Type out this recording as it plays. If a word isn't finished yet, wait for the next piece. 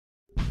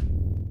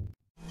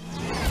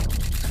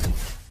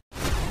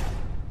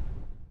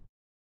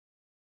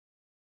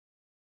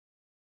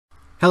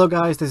Hello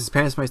guys, this is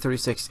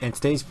Panzer and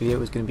today's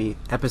video is going to be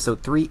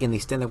episode 3 in the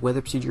standard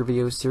weather procedure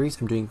video series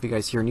I'm doing for you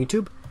guys here on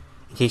YouTube.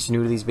 In case you're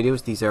new to these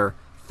videos, these are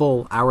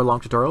full hour-long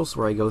tutorials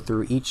where I go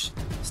through each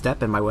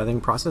step in my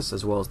weathering process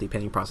as well as the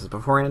painting process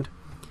beforehand.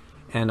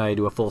 And I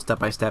do a full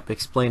step-by-step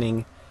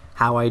explaining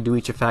how I do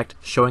each effect,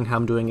 showing how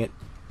I'm doing it,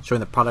 showing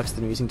the products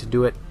that I'm using to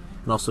do it,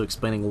 and also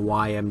explaining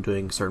why I'm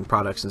doing certain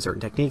products and certain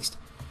techniques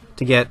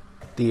to get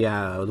the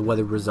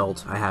weather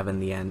result I have in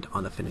the end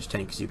on the finished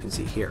tank, as you can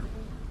see here.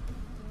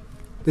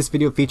 This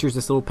video features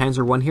this little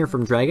Panzer 1 here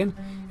from Dragon.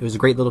 It was a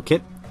great little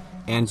kit,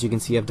 and as you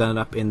can see I've done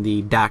it up in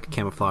the DAK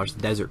Camouflage,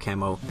 the desert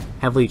camo,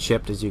 heavily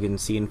chipped as you can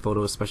see in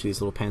photos, especially these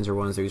little Panzer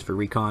 1s they're used for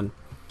recon.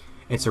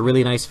 It's a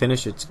really nice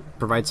finish, it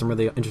provides some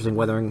really interesting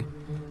weathering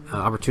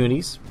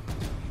opportunities,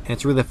 and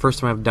it's really the first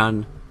time I've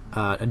done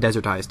a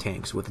desertized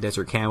tank. So with the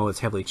desert camo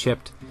it's heavily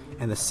chipped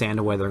and the sand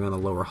weathering on the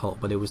lower hull,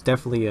 but it was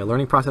definitely a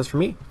learning process for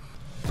me,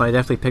 but I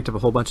definitely picked up a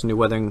whole bunch of new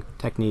weathering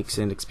techniques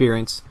and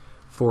experience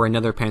for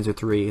another Panzer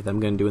 3 that I'm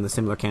going to do in the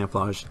similar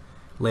camouflage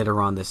later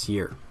on this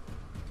year.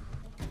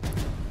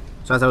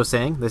 So as I was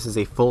saying, this is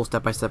a full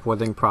step-by-step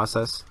weathering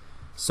process.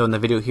 So in the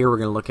video here we're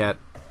going to look at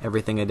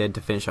everything I did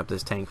to finish up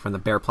this tank, from the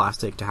bare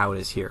plastic to how it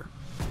is here.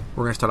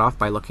 We're going to start off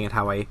by looking at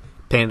how I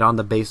painted on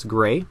the base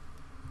gray.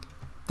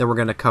 Then we're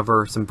going to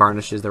cover some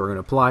varnishes that we're going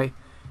to apply,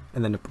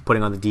 and then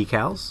putting on the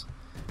decals.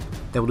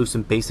 Then we'll do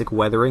some basic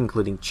weathering,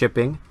 including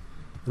chipping,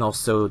 and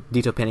also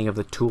detail painting of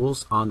the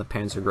tools on the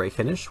Panzer Gray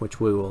finish, which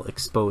we will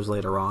expose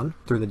later on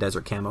through the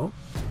desert camo.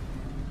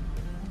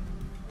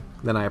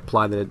 Then I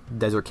apply the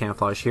desert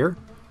camouflage here,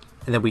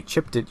 and then we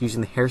chipped it using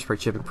the hairspray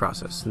chipping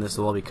process, and this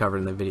will all be covered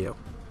in the video.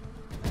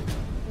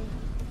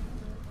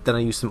 Then I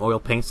used some oil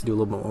paints to do a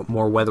little bit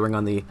more weathering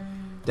on the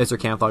desert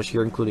camouflage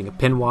here, including a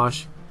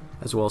Pinwash,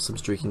 as well as some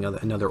streaking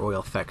and other oil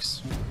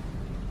effects.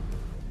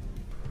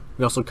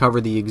 We also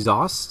covered the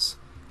exhausts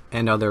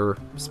and other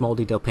small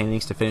detail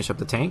paintings to finish up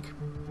the tank.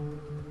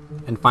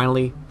 And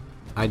finally,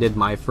 I did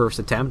my first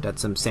attempt at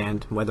some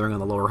sand weathering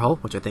on the lower hull,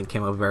 which I think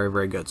came out very,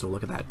 very good, so we'll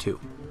look at that too.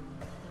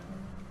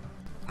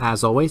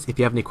 As always, if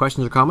you have any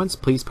questions or comments,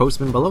 please post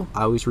them below.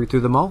 I always read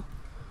through them all.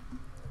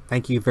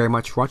 Thank you very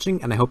much for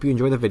watching, and I hope you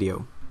enjoy the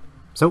video.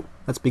 So,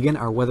 let's begin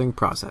our weathering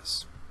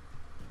process.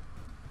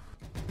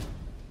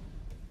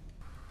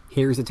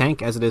 Here's the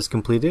tank as it is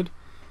completed.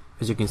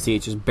 As you can see,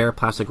 it's just bare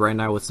plastic right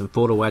now with some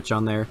photo etch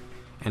on there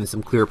and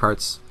some clear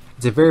parts.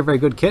 It's a very, very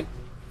good kit,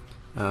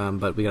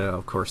 but we gotta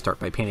of course start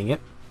by painting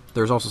it.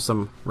 There's also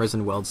some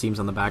resin weld seams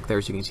on the back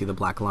there, so you can see the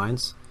black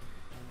lines.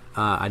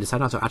 I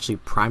decided not to actually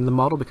prime the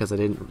model because I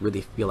didn't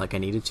really feel like I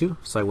needed to,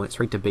 so I went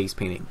straight to base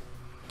painting.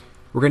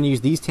 We're going to use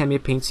these Tamiya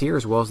paints here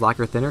as well as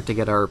lacquer thinner to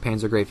get our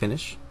Panzer Gray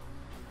finish.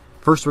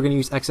 First we're going to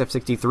use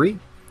XF63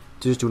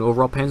 to just do an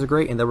overall Panzer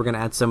Gray, and then we're going to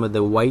add some of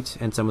the white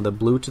and some of the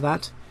blue to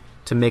that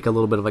to make a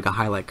little bit of like a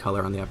highlight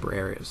color on the upper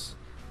areas.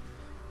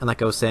 And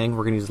like I was saying,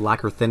 we're going to use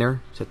lacquer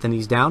thinner to thin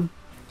these down.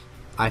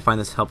 I find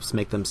this helps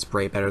make them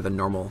spray better than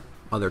normal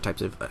other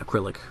types of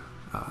acrylic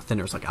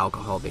thinners, like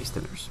alcohol-based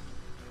thinners.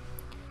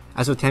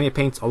 As with Tamiya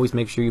paints, always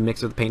make sure you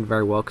mix with the paint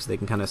very well because they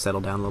can kind of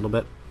settle down a little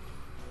bit.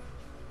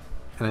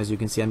 And as you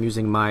can see, I'm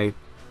using my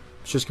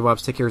shish kebab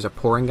stick here as a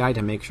pouring guide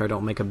to make sure I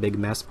don't make a big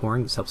mess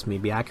pouring. This helps me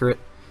be accurate,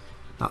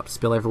 not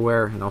spill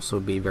everywhere, and also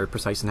be very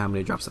precise in how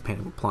many drops of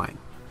paint I'm applying.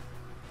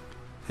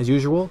 As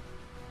usual,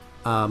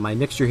 my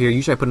mixture here,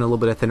 usually I put in a little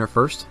bit of thinner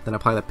first, then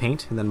apply the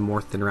paint, and then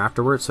more thinner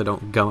afterwards, so I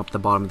don't gum up the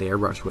bottom of the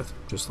airbrush with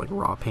just like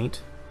raw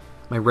paint.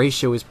 My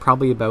ratio is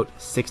probably about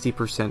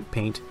 60%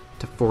 paint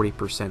to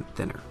 40%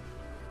 thinner.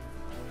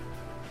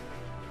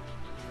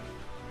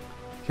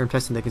 Here I'm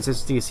testing the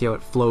consistency to see how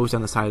it flows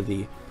down the side of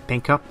the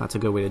paint cup. That's a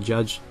good way to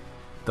judge,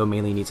 though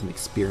mainly need some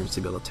experience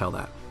to be able to tell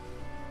that.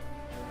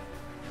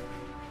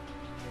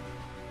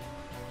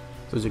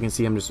 So as you can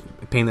see, I'm just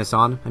painting this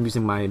on. I'm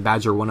using my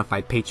Badger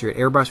 105 Patriot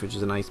airbrush, which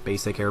is a nice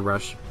basic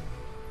airbrush.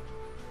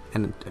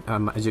 And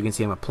as you can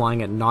see, I'm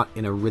applying it not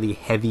in a really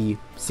heavy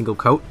single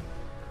coat.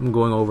 I'm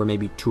going over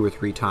maybe 2 or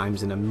 3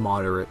 times in a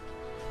moderate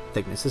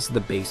thickness. This is the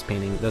base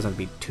painting. It doesn't have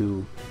to be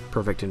too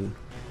perfect,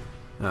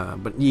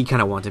 but you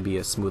kind of want to be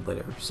a smooth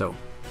layer. So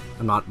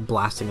I'm not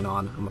blasting it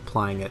on. I'm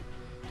applying it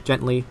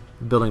gently,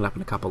 building it up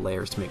in a couple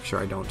layers to make sure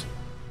I don't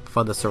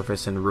flood the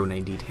surface and ruin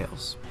any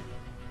details.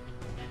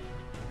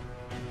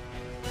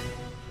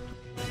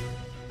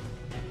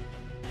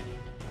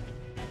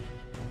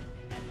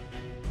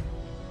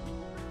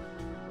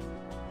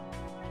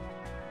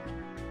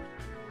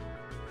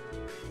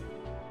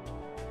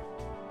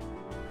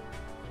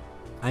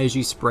 I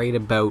usually sprayed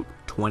about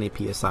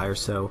 20 psi or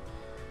so.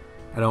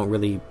 I don't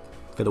really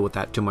fiddle with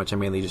that too much. I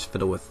mainly just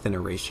fiddle with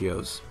thinner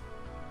ratios.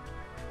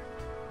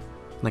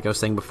 Like I was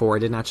saying before, I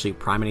didn't actually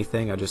prime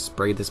anything. I just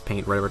sprayed this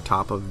paint right over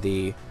top of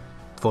the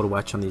photo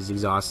etch on these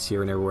exhausts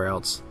here and everywhere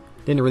else.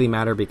 Didn't really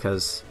matter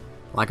because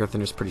lacquer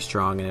thinner is pretty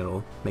strong and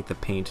it'll make the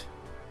paint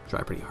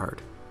dry pretty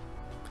hard.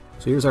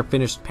 So here's our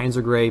finished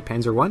Panzer Gray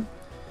Panzer 1.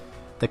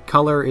 The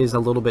color is a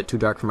little bit too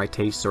dark for my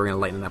taste, so we're going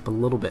to lighten it up a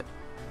little bit.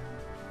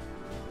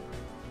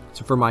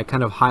 So for my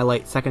kind of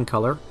highlight second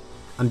color,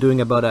 I'm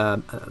doing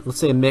about let's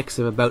say a mix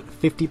of about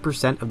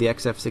 50% of the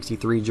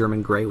XF63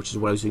 German Grey, which is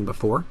what I was doing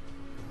before.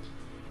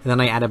 And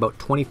then I add about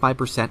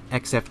 25%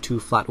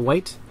 XF2 Flat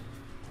White,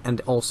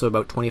 and also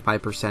about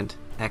 25%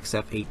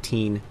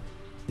 XF18, I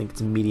think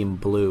it's medium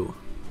blue.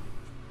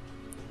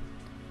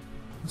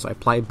 So I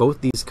apply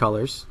both these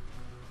colors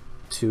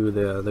to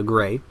the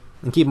gray.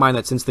 And keep in mind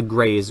that since the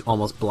gray is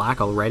almost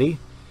black already,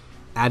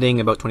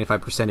 adding about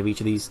 25% of each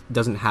of these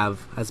doesn't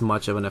have as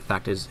much of an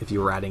effect as if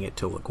you were adding it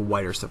to like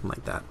white or something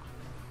like that.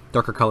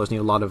 Darker colors need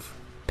a lot of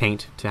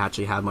paint to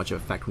actually have much of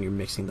an effect when you're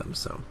mixing them.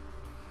 So,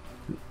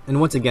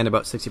 and once again,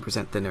 about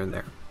 60% thinner in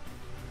there.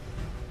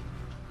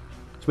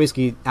 So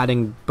basically,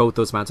 adding both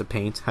those amounts of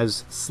paint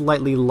has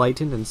slightly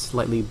lightened and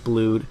slightly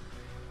blued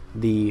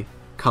the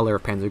color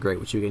of Panzer Grey,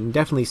 which you can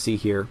definitely see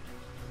here.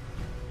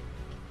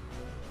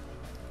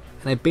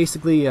 And I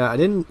basically, I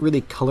didn't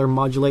really color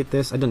modulate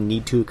this. I didn't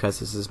need to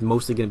because this is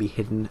mostly going to be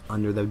hidden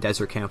under the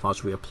desert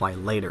camouflage we apply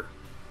later.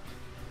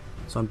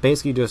 So I'm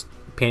basically just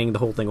painting the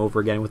whole thing over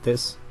again with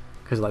this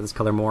because I like this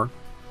color more.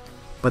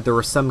 But there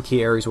were some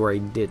key areas where I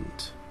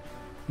didn't.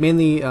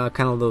 Mainly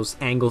kind of those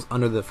angles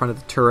under the front of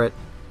the turret,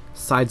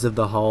 sides of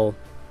the hull,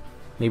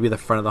 maybe the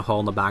front of the hull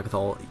and the back of the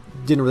hull.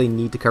 Didn't really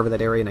need to cover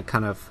that area, and it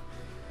kind of,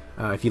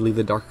 if you leave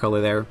the dark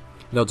color there,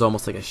 it's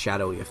almost like a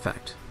shadowy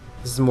effect.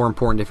 This is more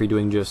important if you're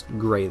doing just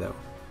gray though.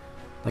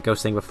 Like I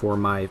was saying before,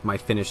 my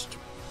finished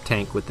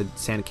tank with the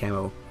sand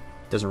camo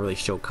doesn't really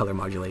show color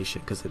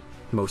modulation because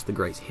most of the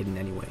gray is hidden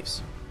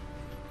anyways.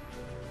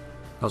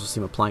 I also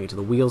see him applying it to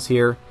the wheels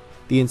here.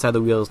 The inside of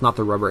the wheels, not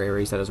the rubber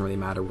areas, that doesn't really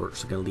matter. We're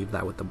just going to leave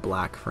that with the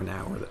black for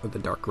now, or the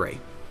dark gray.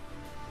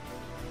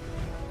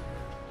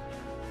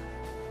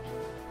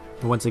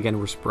 And once again,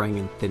 we're spraying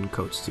in thin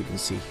coats, so you can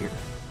see here.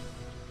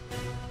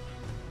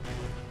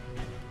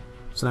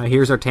 So now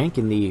here's our tank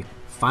in the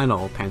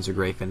final Panzer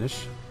Grey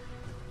finish.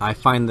 I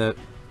find that,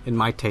 in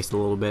my taste a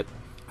little bit,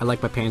 I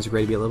like my Panzer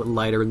Grey to be a little bit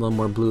lighter, a little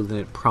more blue than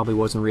it probably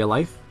was in real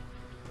life.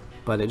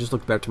 But it just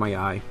looked better to my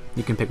eye.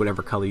 You can pick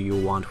whatever color you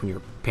want when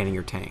you're painting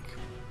your tank.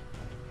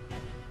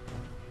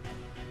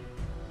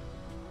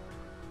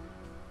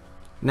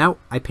 Now,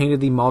 I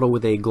painted the model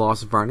with a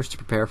gloss varnish to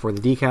prepare for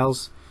the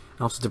decals,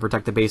 and also to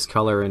protect the base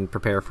color and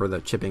prepare for the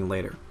chipping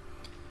later.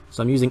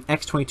 So I'm using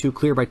X22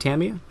 Clear by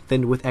Tamiya,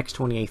 thinned with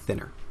X28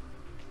 Thinner.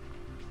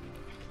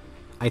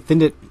 I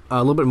thinned it a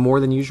little bit more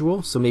than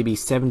usual, so maybe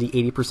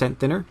 70-80%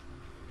 thinner,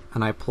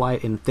 and I apply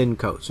it in thin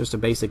coats, just a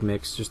basic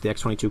mix, just the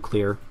X22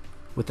 Clear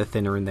with the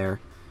thinner in there,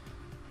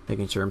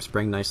 making sure I'm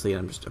spraying nicely, and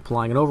I'm just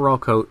applying an overall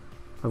coat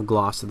of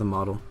gloss to the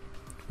model,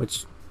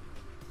 which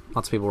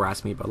lots of people were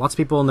asking me about. Lots of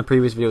people in the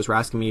previous videos were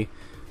asking me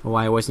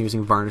why I wasn't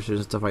using varnishes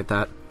and stuff like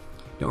that.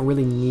 You don't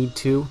really need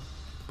to,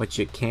 but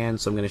you can,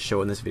 so I'm going to show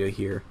it in this video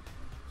here,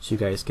 so you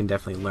guys can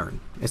definitely learn.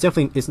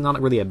 It's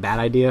not really a bad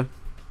idea.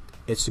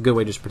 It's a good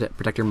way to just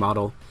protect your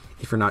model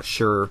if you're not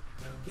sure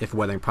if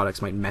weathering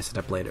products might mess it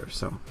up later.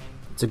 So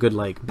it's a good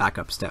like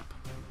backup step.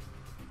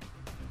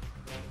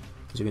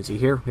 As you can see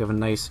here, we have a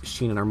nice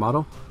sheen in our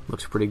model.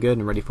 Looks pretty good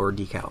and ready for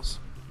decals.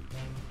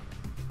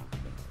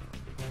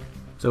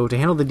 So to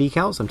handle the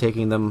decals, I'm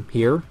taking them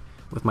here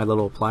with my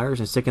little pliers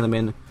and sticking them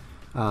in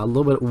a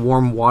little bit of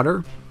warm water.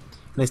 And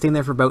they stay in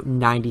there for about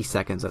 90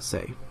 seconds, let's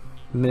say.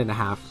 A minute and a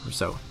half or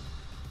so.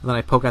 And then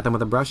I poke at them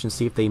with a brush and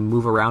see if they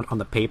move around on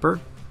the paper.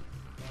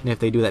 And if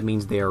they do, that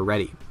means they are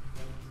ready.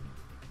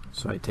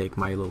 So I take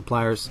my little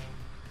pliers,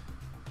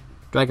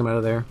 drag them out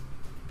of there.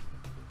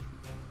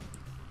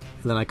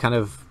 And then I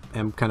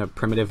am kind of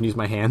primitive and use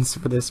my hands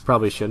for this.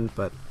 Probably shouldn't,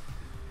 but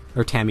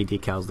they're Tamiya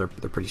decals, they're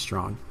pretty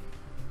strong.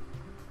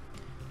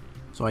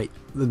 So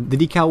the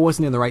decal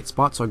wasn't in the right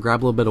spot, so I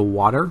grab a little bit of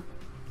water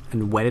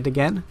and wet it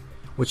again,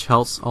 which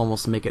helps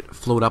almost make it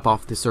float up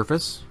off the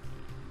surface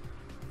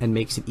and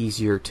makes it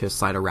easier to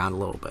slide around a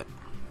little bit.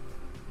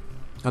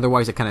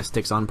 Otherwise it kind of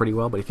sticks on pretty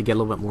well, but if you get a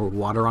little bit more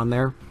water on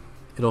there,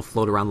 it'll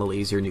float around a little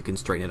easier and you can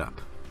straighten it up.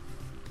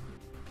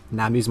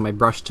 Now I'm using my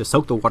brush to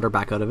soak the water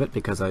back out of it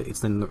because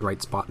it's in the right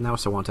spot now,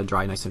 so I want it to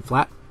dry nice and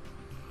flat.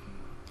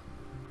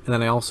 And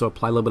then I also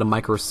apply a little bit of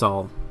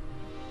microsol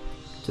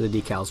to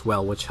the decal as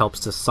well, which helps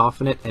to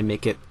soften it and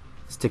make it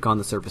stick on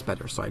the surface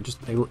better. So I get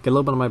a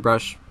little bit on my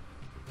brush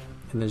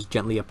and then just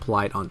gently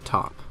apply it on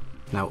top.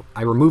 Now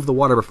I removed the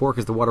water before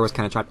because the water was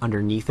kind of trapped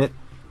underneath it.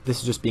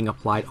 This is just being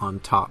applied on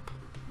top.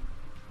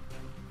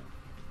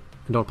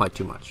 And don't apply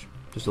too much,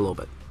 just a little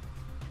bit.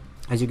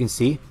 As you can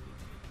see,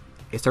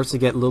 it starts to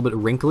get a little bit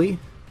wrinkly,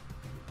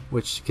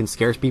 which can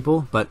scare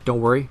people, but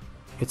don't worry,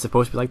 it's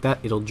supposed to be like that.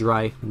 It'll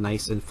dry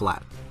nice and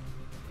flat.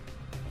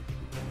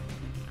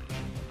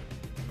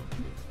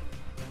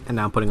 And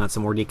now I'm putting on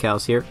some more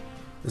decals here.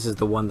 This is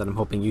the one that I'm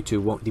hoping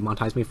YouTube won't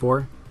demonetize me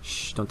for.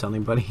 Shh, don't tell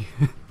anybody.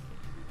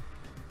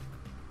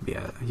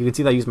 Yeah, you can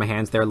see that I use my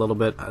hands there a little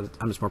bit.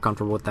 I'm just more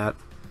comfortable with that.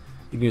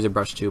 You can use a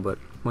brush too, but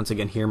once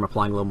again here I'm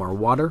applying a little more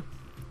water,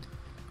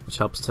 which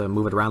helps to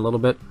move it around a little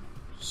bit.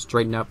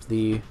 Straighten up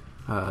the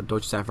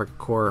Deutsches Afrika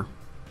Korps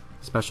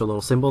special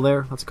little symbol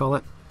there, let's call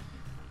it.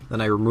 Then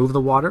I remove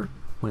the water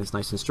when it's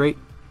nice and straight.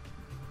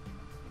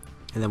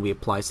 And then we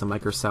apply some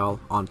microcell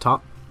on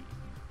top,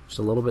 just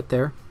a little bit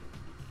there,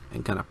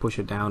 and kind of push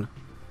it down,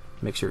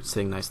 make sure it's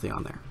sitting nicely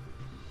on there.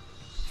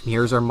 And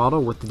here's our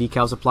model with the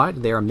decals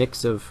applied. They are a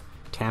mix of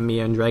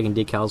Tamiya and Dragon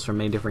decals from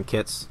many different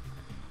kits.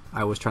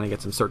 I was trying to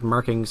get some certain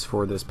markings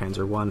for this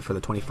Panzer 1 for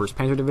the 21st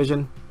Panzer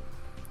Division.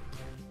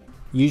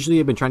 Usually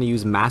I've been trying to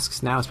use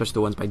masks now, especially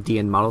the ones by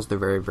DN models. They're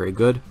very, very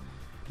good.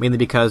 Mainly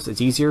because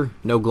it's easier,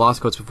 no gloss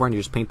coats before, and you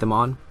just paint them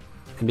on.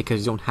 And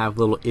because you don't have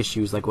little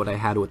issues like what I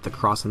had with the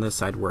cross on this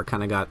side, where it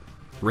kind of got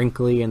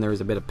wrinkly and there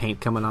was a bit of paint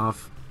coming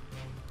off.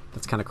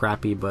 That's kind of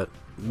crappy, but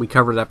we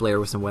covered it up later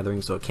with some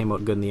weathering, so it came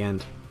out good in the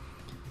end.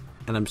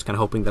 And I'm just kind of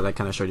hoping that I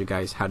kind of showed you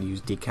guys how to use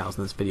decals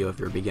in this video if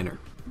you're a beginner.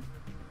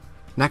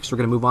 Next, we're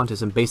going to move on to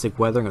some basic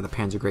weathering of the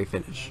Panzer Gray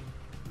finish.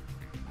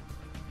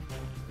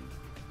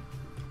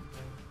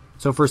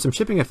 So for some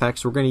chipping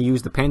effects, we're going to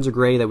use the Panzer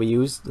Gray that we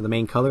used, the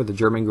main color, the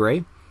German Gray,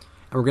 and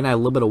we're going to add a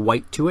little bit of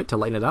white to it to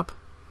lighten it up.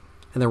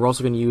 And then we're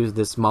also going to use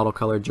this model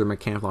color German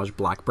Camouflage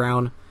Black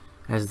Brown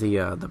as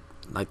the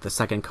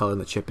second color in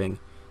the chipping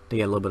to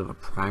get a little bit of a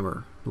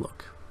primer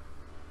look.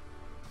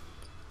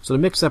 So to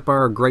mix up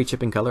our gray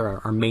chipping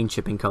color, our main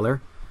chipping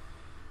color,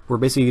 we're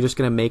basically just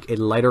going to make a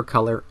lighter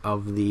color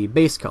of the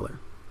base color.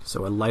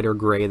 So a lighter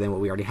gray than what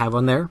we already have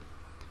on there.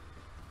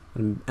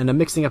 And I'm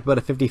mixing up about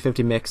a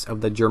 50-50 mix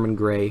of the German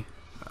Gray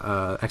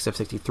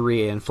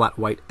XF63 and flat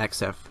white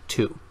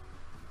XF2.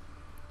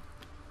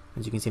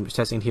 As you can see, I'm just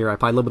testing it here. I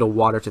apply a little bit of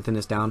water to thin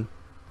this down.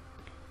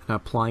 And I'm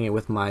applying it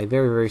with my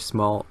very, very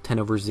small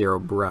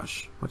 10/0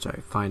 brush, which I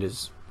find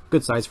is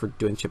good size for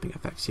doing chipping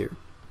effects here.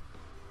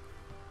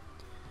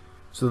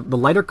 So the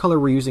lighter color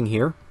we're using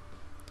here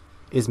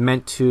is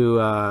meant to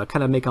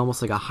kind of make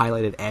almost like a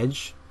highlighted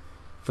edge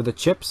for the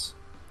chips.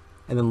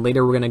 And then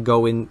later we're going to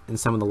go in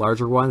some of the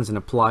larger ones and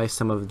apply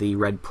some of the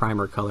red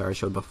primer color I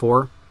showed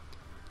before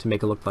to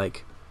make it look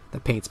like the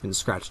paint's been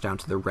scratched down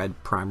to the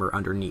red primer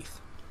underneath.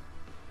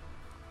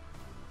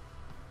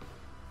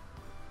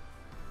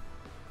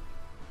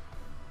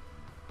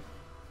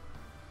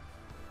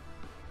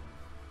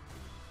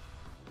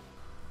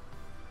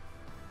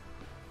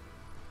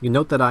 You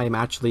note that I am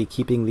actually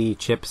keeping the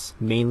chips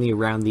mainly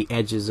around the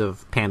edges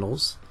of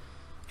panels,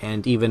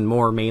 and even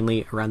more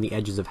mainly around the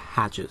edges of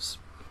hatches,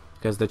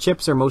 because the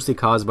chips are mostly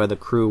caused by the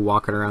crew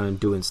walking around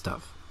and doing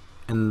stuff,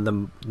 and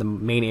the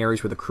main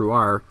areas where the crew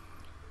are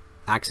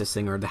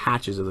accessing are the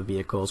hatches of the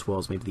vehicle, as well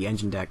as maybe the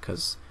engine deck,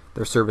 because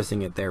they're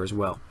servicing it there as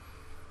well.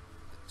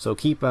 So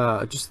keep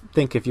just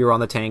think, if you're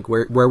on the tank,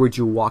 where would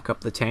you walk up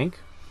the tank?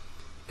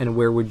 And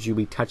where would you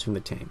be touching the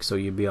tank? So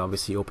you'd be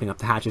obviously opening up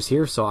the hatches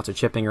here, so lots of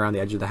chipping around the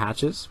edge of the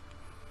hatches.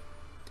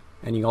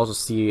 And you also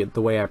see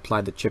the way I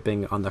applied the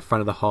chipping on the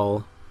front of the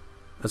hull,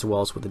 as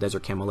well as with the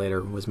Desert Camo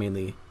later, was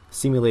mainly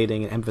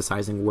simulating and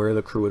emphasizing where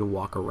the crew would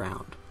walk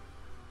around.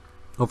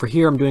 Over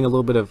here I'm doing a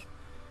little bit of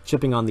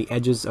chipping on the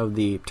edges of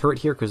the turret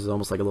here, because it's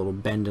almost like a little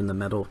bend in the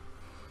metal.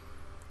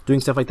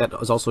 Doing stuff like that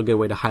is also a good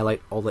way to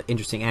highlight all the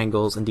interesting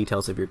angles and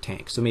details of your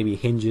tank. So maybe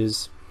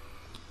hinges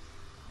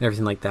and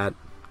everything like that.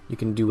 You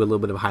can do a little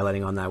bit of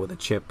highlighting on that with a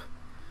chip,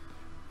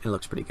 and it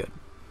looks pretty good.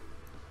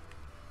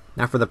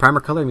 Now for the primer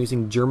color, I'm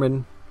using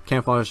German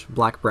Camouflage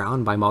Black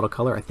Brown by Model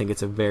Color. I think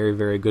it's a very,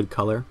 very good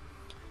color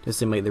to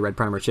simulate the red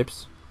primer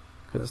chips,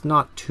 because it's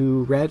not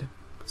too red.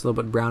 It's a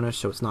little bit brownish,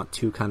 so it's not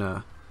too kind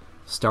of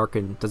stark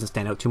and doesn't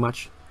stand out too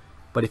much.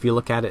 But if you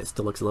look at it, it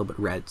still looks a little bit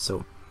red.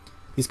 So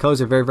these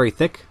colors are very, very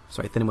thick,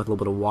 so I thin them with a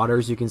little bit of water,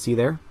 as you can see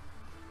there.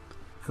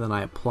 And then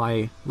I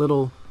apply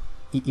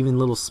even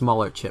little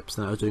smaller chips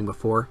than I was doing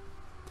before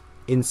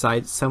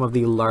inside some of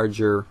the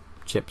larger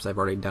chips I've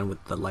already done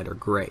with the lighter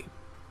gray.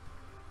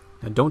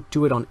 Now don't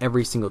do it on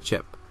every single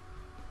chip.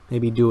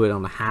 Maybe do it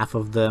on half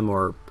of them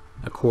or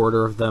a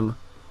quarter of them,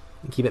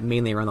 and keep it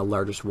mainly around the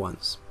largest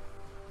ones.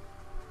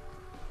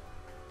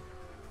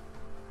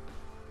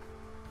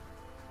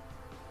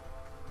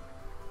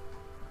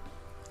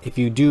 If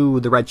you do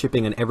the red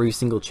chipping on every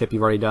single chip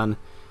you've already done,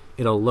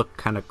 it'll look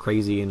kind of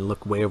crazy and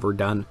look way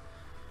overdone.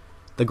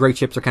 The gray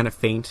chips are kind of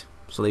faint,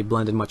 so they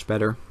blend in much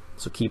better.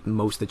 So keep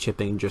most of the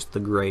chipping just the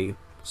gray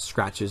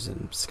scratches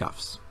and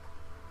scuffs.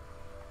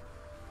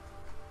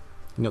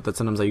 Note that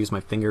sometimes I use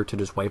my finger to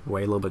just wipe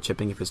away a little bit of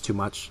chipping if it's too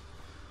much,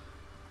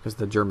 because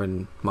the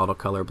German Model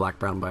Color Black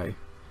Brown by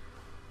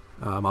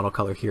Model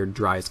Color here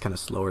dries kind of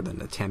slower than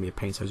the Tamiya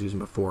paints I was using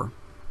before.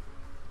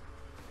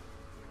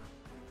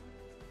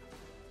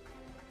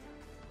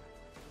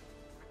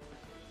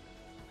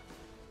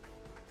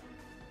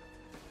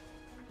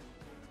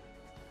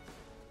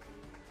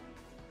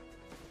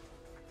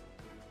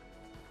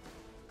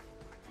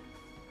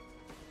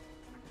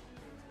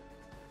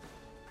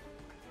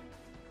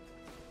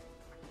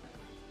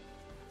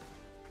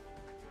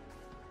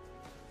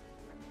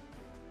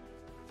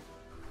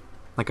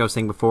 Like I was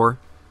saying before,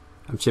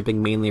 I'm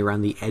chipping mainly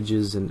around the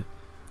edges and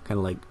kind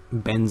of like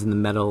bends in the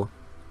metal,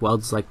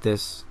 welds like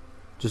this,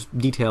 just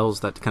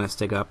details that kind of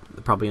stick up.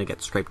 They're probably going to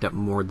get scraped up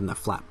more than the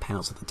flat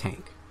panels of the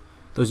tank.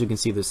 Those you can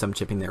see, there's some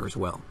chipping there as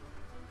well.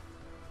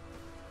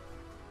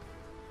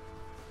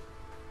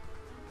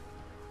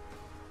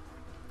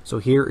 So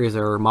here is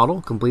our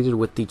model completed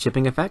with the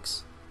chipping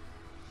effects.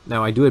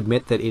 Now I do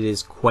admit that it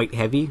is quite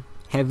heavy,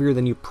 heavier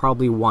than you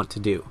probably want to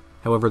do.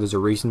 However, there's a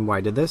reason why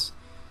I did this.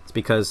 It's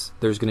because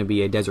there's going to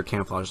be a desert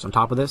camouflage on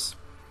top of this,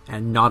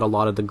 and not a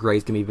lot of the gray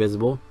is going to be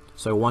visible,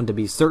 so I wanted to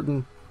be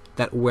certain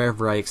that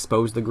wherever I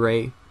expose the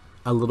gray,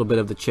 a little bit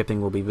of the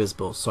chipping will be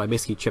visible, so I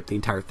basically chipped the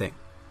entire thing.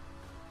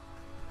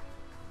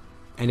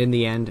 And in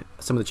the end,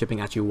 some of the chipping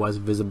actually was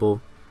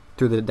visible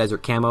through the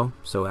desert camo,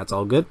 so that's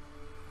all good.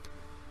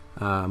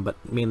 But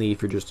mainly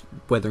if you're just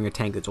weathering a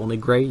tank that's only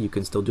gray, you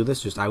can still do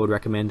this. Just I would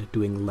recommend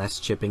doing less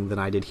chipping than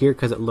I did here,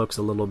 because it looks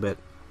a little bit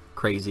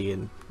crazy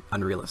and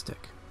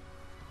unrealistic.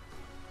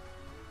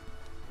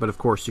 But of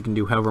course, you can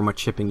do however much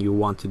chipping you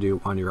want to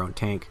do on your own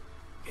tank.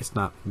 It's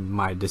not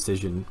my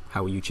decision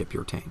how you chip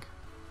your tank.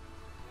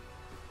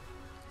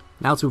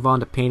 Now let's move on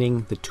to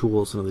painting the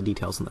tools and the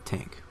details on the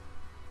tank.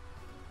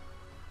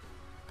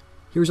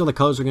 Here's all the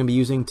colors we're going to be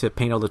using to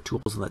paint all the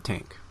tools in the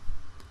tank.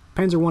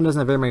 Panzer 1 doesn't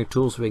have very many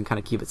tools, so we can kind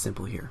of keep it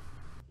simple here.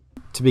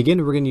 To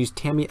begin, we're going to use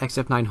Tamiya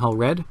XF9 Hull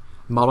Red,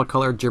 Model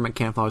Color German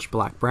Camouflage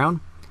Black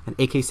Brown, and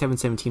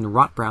AK717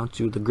 Rot Brown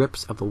to the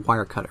grips of the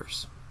wire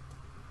cutters.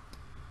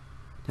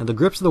 Now the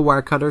grips of the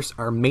wire cutters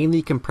are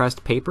mainly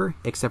compressed paper,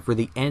 except for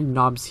the end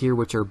knobs here,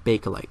 which are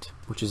Bakelite,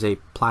 which is a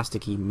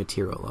plasticky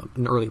material,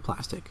 an early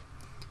plastic.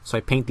 So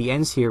I paint the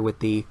ends here with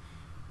the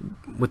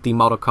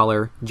Model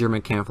Color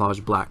German Camouflage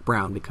Black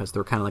Brown, because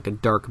they're kind of like a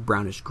dark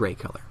brownish gray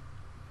color.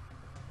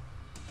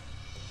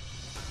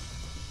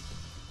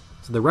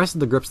 So the rest of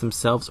the grips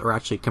themselves are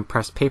actually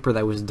compressed paper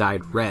that was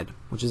dyed red,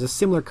 which is a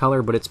similar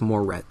color, but it's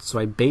more red. So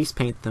I base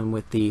paint them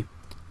with the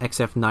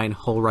XF9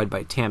 Hull Red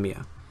by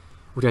Tamiya,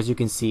 which as you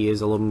can see is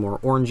a little more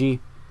orangey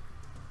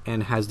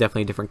and has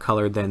definitely a different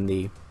color than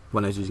the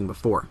one I was using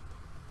before.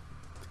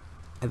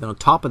 And then on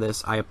top of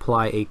this, I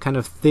apply a kind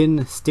of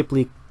thin,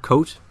 stipply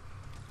coat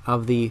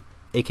of the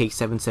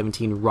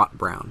AK717 Rot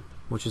Brown,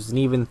 which is an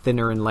even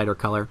thinner and lighter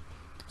color.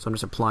 So I'm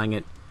just applying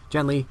it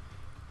gently.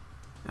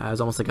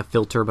 It's almost like a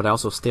filter, but I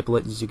also stipple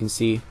it, as you can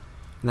see,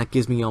 and that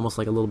gives me almost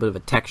like a little bit of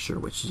a texture,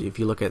 which if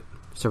you look at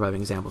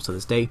surviving examples to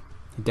this day,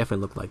 it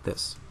definitely look like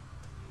this.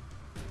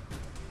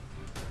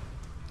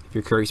 If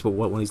you're curious about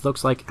what one of these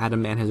looks like,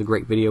 Adam Man has a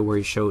great video where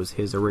he shows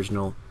his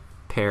original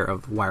pair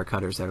of wire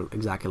cutters that are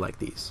exactly like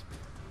these.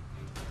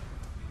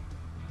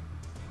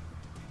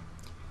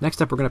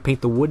 Next up, we're going to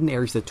paint the wooden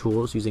areas of the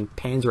tools using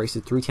Panzer Ace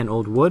 310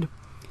 Old Wood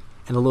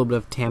and a little bit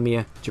of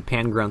Tamiya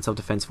Japan Ground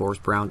Self-Defense Force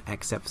Brown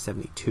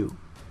XF72.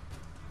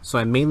 So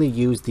I mainly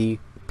use the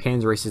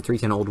Panzer Ace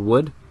 310 Old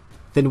Wood,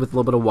 thinned with a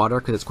little bit of water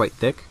because it's quite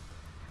thick,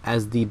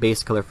 as the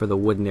base color for the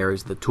wooden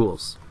areas of the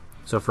tools.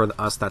 So for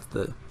us, that's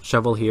the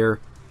shovel here,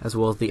 as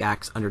well as the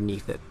axe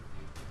underneath it.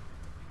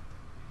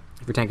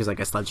 If your tank is like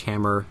a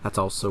sledgehammer, that's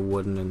also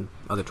wooden, and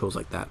other tools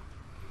like that.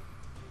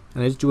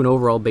 And I just do an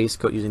overall base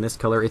coat using this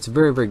color. It's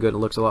very, very good. It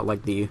looks a lot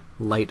like the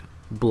light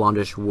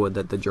blondish wood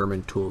that the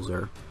German tools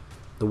are,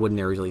 the wooden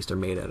areas at least, are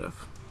made out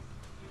of.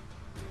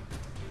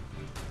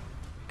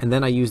 And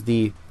then I use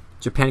the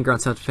Japan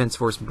Ground Self-Defense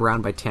Force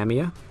Brown by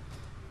Tamiya.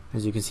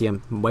 As you can see,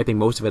 I'm wiping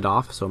most of it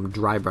off, so I'm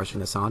dry brushing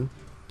this on.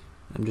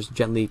 I'm just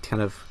gently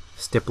kind of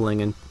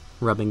stippling and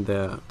rubbing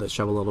the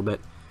shovel a little bit.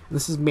 And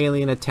this is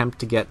mainly an attempt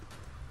to get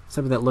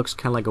something that looks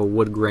kind of like a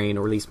wood grain,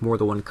 or at least more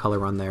than one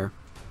color on there.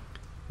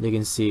 You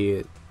can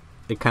see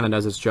it kind of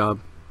does its job.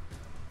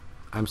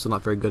 I'm still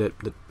not very good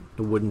at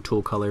the wooden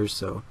tool colors,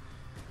 so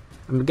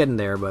I'm getting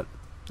there, but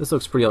this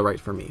looks pretty alright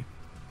for me.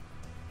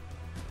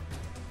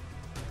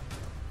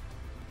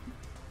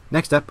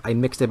 Next up, I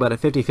mixed about a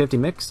 50-50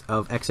 mix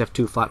of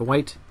XF2 Flat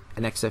White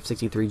and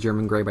XF63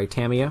 German Grey by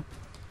Tamiya,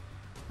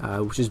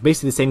 which is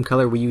basically the same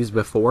color we used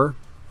before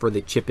for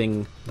the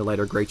chipping, the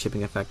lighter gray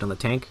chipping effect on the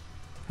tank.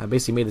 I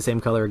basically made the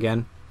same color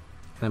again,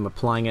 and I'm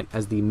applying it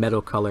as the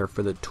metal color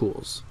for the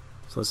tools.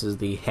 So this is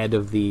the head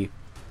of the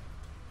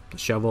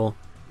shovel,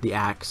 the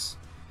axe,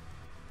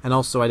 and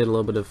also I did a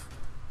little bit of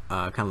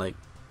kind of like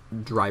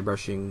dry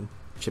brushing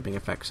chipping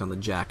effects on the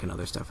jack and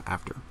other stuff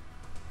after.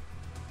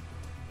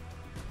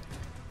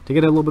 To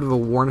get a little bit of a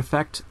worn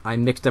effect, I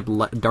mixed up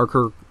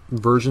darker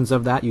versions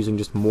of that using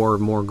just more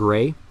and more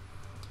gray,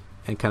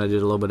 and kind of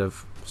did a little bit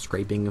of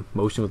scraping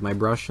motion with my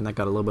brush, and that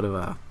got a little bit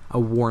of a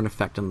worn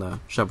effect on the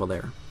shovel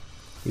there.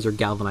 These are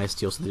galvanized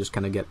steel, so they just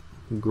kind of get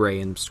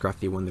gray and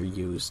scruffy when they're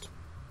used.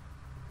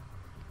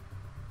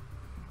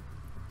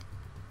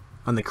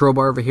 On the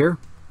crowbar over here,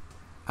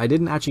 I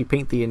didn't actually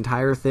paint the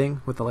entire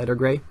thing with the lighter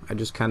gray. I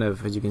just kind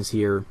of, as you can see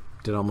here,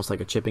 did almost like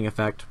a chipping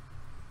effect.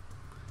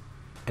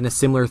 And a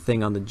similar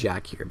thing on the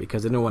jack here,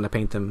 because I didn't want to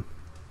paint them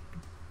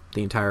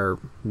the entire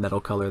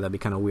metal color. That'd be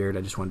kind of weird.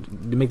 I just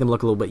wanted to make them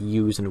look a little bit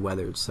used and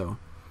weathered, so a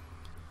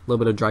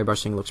little bit of dry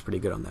brushing looks pretty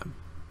good on them.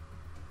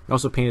 I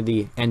also painted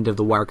the end of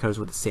the wire cutters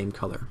with the same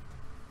color.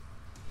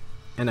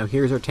 And now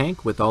here's our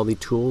tank with all the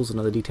tools and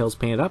other details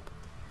painted up.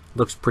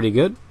 Looks pretty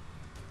good.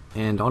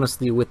 And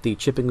honestly, with the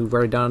chipping we've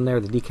already done there,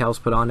 the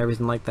decals put on,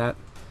 everything like that,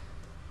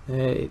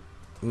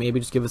 maybe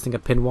just give this thing a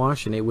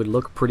Pinwash and it would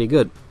look pretty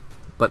good.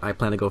 But I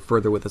plan to go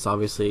further with this,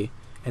 obviously,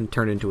 and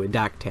turn it into a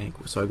DAK tank.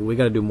 So we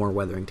got to do more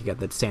weathering to get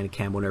that sand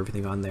camo and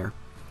everything on there.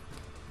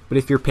 But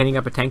if you're painting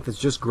up a tank that's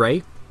just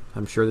gray,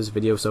 I'm sure this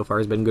video so far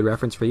has been a good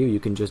reference for you. You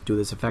can just do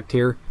this effect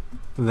here,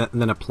 and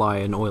then apply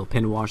an oil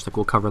pin wash like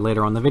we'll cover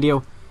later on in the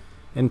video,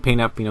 and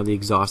paint up, the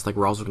exhaust like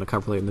we're also going to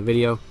cover later in the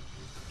video,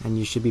 and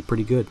you should be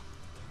pretty good.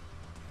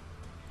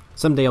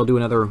 Someday I'll do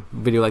another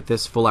video like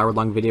this, full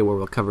hour-long video where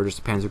we'll cover just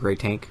a Panzer Gray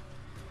tank.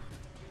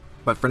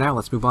 But for now,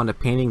 let's move on to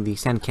painting the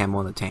sand camo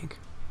on the tank.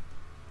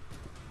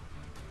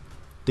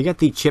 To get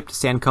the chipped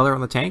sand color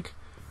on the tank,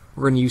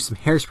 we're going to use some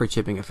hairspray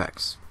chipping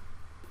effects.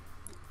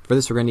 For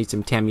this, we're going to need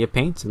some Tamiya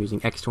paints. I'm using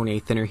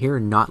X28 thinner here,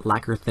 not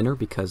lacquer thinner,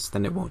 because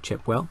then it won't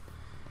chip well,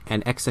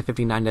 and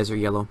XF59 Desert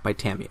Yellow by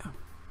Tamiya.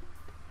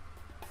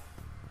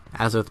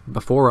 As with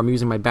before, I'm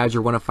using my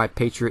Badger 105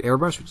 Patriot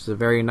airbrush, which is a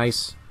very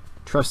nice,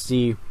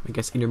 trusty, I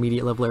guess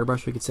intermediate level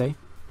airbrush we could say.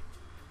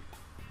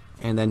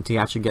 And then to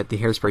actually get the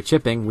hairspray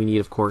chipping, we need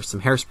of course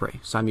some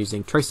hairspray. So I'm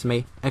using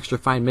Tresemme Extra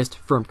Fine Mist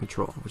Firm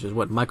Control, which is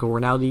what Michael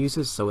Rinaldi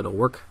uses, so it'll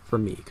work for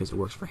me because it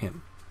works for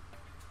him.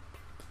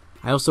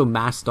 I also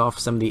masked off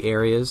some of the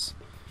areas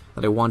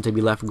that I want to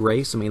be left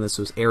gray, so mainly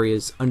those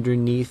areas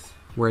underneath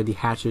where the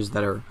hatches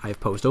that I've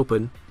posed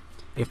open,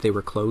 if they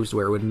were closed,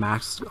 where it would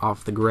mask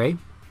off the gray.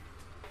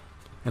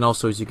 And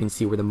also, as you can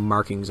see, where the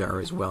markings are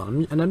as well.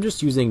 And I'm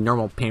just using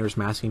normal painter's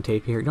masking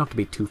tape here. You don't have to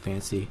be too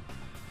fancy.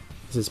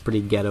 This is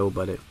pretty ghetto,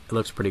 but it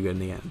looks pretty good in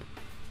the end.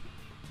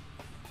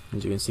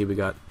 As you can see, we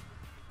got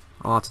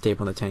lots of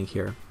tape on the tank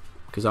here,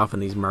 because often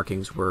these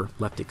markings were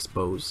left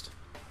exposed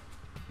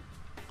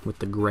with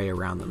the gray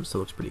around them, so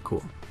it looks pretty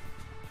cool.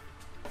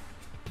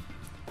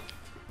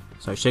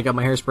 So I shake out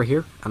my hairspray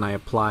here, and I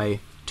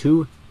apply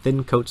 2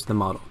 thin coats of the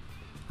model.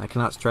 I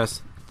cannot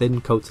stress thin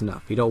coats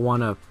enough. You don't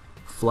want to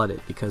flood it,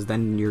 because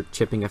then your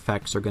chipping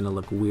effects are going to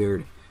look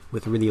weird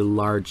with really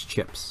large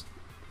chips.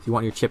 If you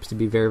want your chips to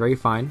be very, very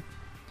fine,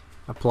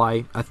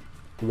 apply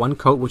 1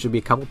 coat, which would be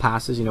a couple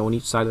passes, on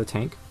each side of the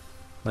tank.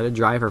 Let it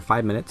dry for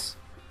 5 minutes,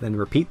 then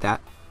repeat that,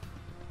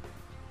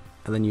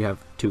 and then you have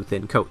 2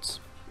 thin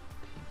coats.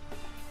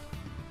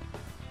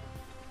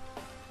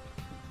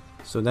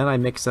 So then I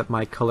mix up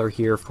my color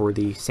here for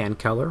the sand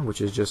color, which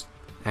is just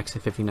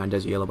XF59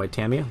 Desert Yellow by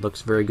Tamiya.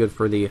 Looks very good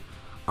for the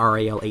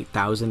RAL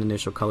 8000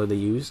 initial color they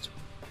used.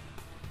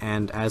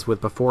 And as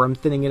with before, I'm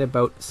thinning it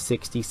about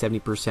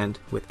 60-70%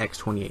 with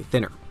X28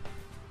 thinner.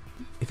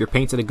 If your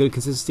paint's at a good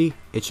consistency,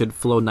 it should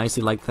flow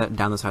nicely like that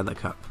down the side of the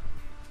cup.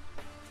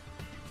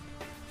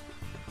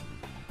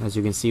 As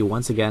you can see,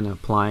 once again, I'm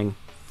applying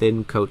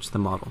thin coats to the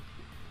model.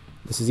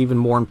 This is even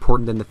more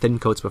important than the thin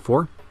coats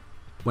before.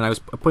 When I was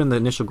putting the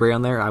initial gray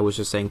on there, I was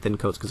just saying thin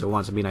coats because I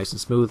wanted it to be nice and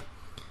smooth.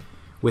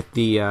 With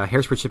the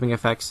hairspray chipping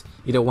effects,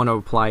 you don't want to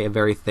apply a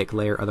very thick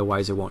layer,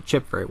 otherwise it won't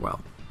chip very well.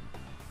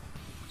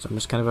 So I'm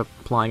just kind of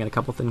applying it a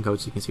couple thin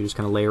coats. You can see just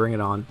kind of layering it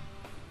on.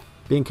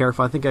 Being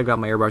careful, I think I've got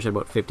my airbrush at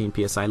about 15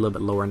 psi, a little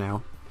bit lower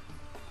now.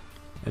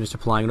 And just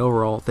applying an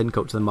overall thin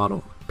coat to the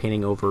model,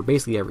 painting over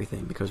basically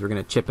everything because we're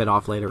going to chip it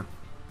off later.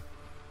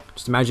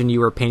 Just imagine you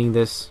were painting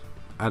this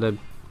at a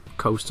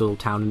coastal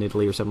town in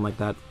Italy or something like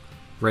that,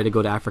 ready to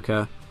go to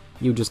Africa.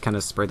 You just kind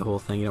of spray the whole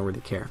thing, you don't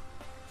really care.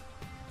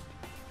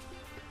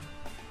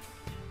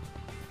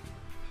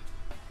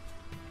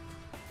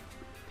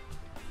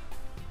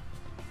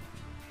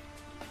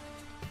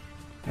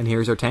 And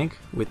here's our tank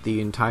with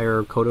the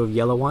entire coat of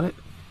yellow on it.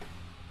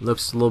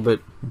 Looks a little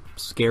bit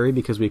scary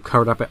because we've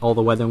covered up all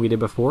the weathering we did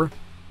before.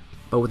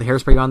 But with the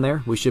hairspray on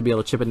there, we should be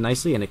able to chip it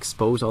nicely and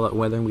expose all that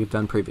weathering we've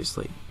done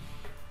previously.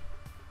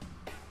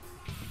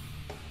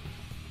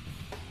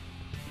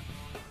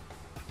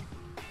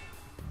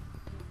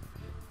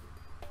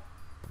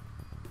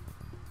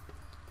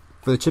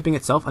 For the chipping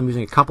itself, I'm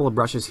using a couple of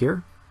brushes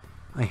here.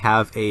 I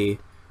have a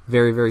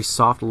very, very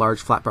soft,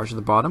 large flat brush at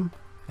the bottom,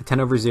 a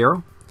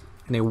 10/0,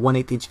 and a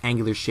 1/8 inch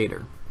angular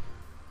shader.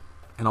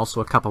 And also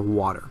a cup of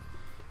water,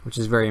 which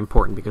is very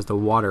important because the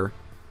water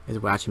is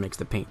what actually makes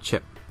the paint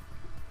chip.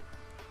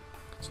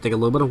 So take a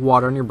little bit of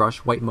water on your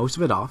brush, wipe most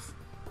of it off,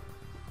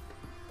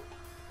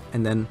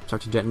 and then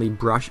start to gently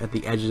brush at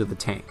the edges of the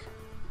tank.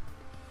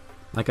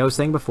 Like I was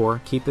saying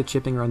before, keep the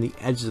chipping around the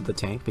edges of the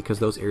tank because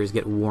those areas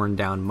get worn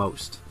down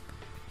most.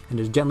 And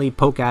just gently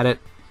poke at it.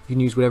 You can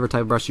use whatever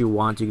type of brush you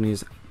want. You can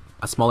use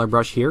a smaller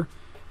brush here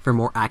for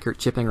more accurate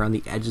chipping around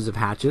the edges of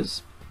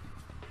hatches.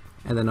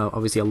 And then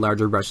obviously a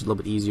larger brush is a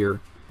little bit easier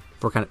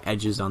for kind of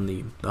edges on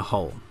the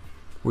hull,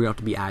 where you don't have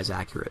to be as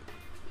accurate.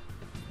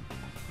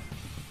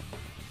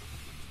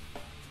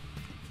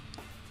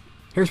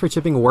 Hairspray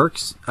chipping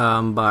works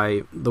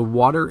by the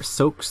water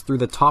soaks through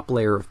the top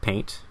layer of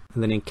paint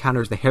and then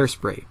encounters the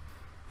hairspray.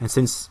 And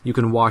since you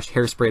can wash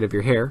hairspray out of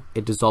your hair,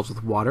 it dissolves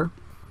with water.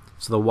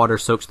 So the water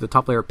soaks through the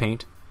top layer of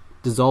paint,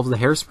 dissolves the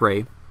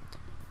hairspray,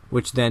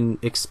 which then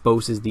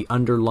exposes the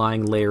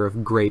underlying layer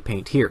of gray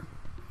paint here.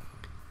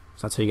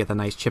 So that's how you get the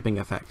nice chipping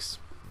effects.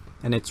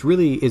 And it's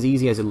really as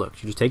easy as it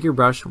looks. You just take your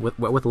brush with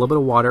a little bit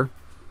of water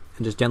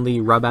and just gently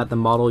rub at the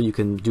model. You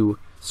can do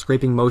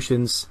scraping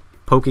motions,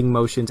 poking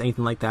motions,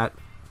 anything like that,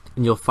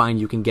 and you'll find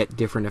you can get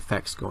different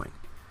effects going.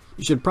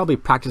 You should probably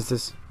practice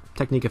this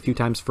technique a few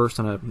times first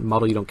on a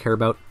model you don't care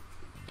about,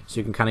 so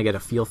you can kind of get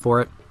a feel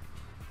for it.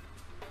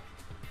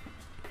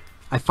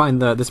 I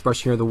find this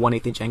brush here, the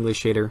 1/8 inch angular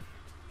shader,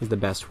 is the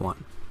best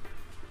one.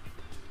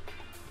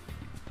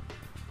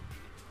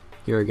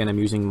 Here again I'm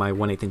using my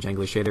 1/8 inch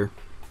angular shader.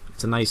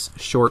 It's a nice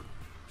short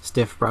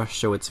stiff brush,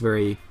 so it's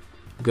very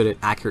good at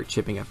accurate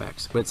chipping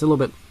effects, but it's a little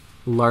bit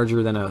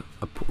larger than a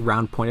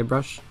round pointed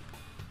brush,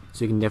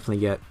 so you can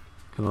definitely get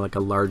kind of like a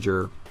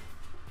larger,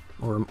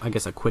 or I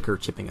guess a quicker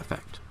chipping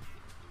effect.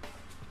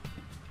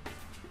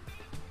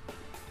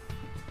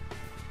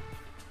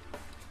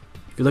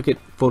 If you look at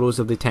photos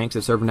of the tanks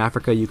that serve in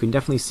Africa, you can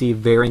definitely see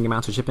varying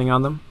amounts of chipping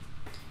on them.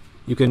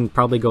 You can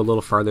probably go a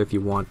little farther if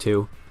you want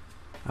to,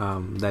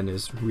 than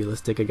is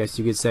realistic, I guess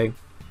you could say.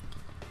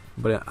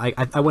 But I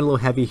went a little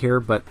heavy here,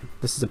 but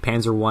this is a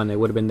Panzer 1. It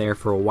would have been there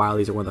for a while.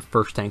 These are one of the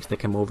first tanks that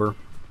came over.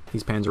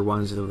 These Panzer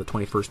 1s of the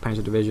 21st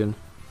Panzer Division.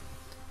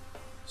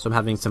 So I'm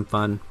having some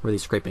fun really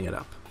scraping it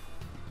up.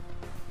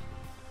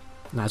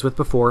 And as with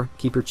before,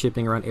 keep your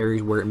chipping around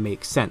areas where it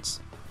makes sense.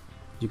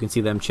 You can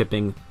see them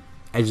chipping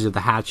edges of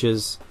the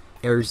hatches,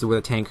 areas where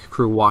the tank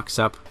crew walks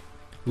up.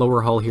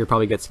 Lower hull here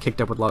probably gets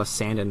kicked up with a lot of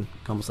sand and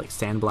almost like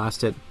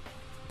sandblasted.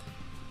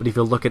 But if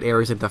you look at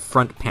areas like the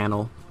front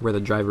panel where the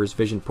driver's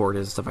vision port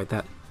is and stuff like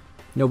that,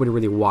 nobody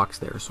really walks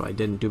there, so I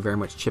didn't do very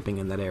much chipping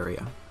in that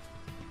area.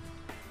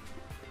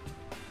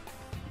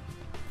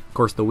 Of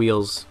course, the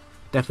wheels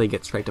definitely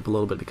get scraped up a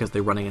little bit because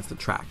they run against the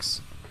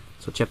tracks,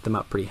 so chip them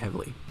up pretty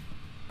heavily.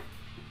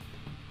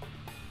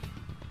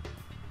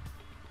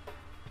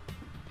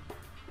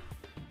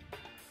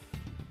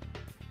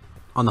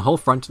 On the hull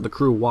front, the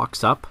crew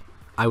walks up,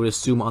 I would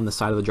assume on the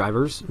side of the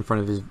drivers, in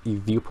front of his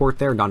viewport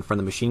there, not in front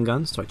of the machine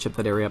guns, so I chipped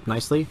that area up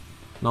nicely.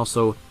 And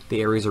also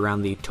the areas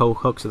around the tow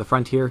hooks of the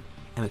front here,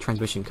 and the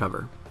transmission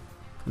cover.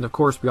 And of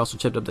course, we also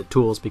chipped up the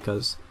tools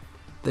because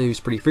they're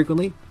used pretty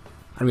frequently,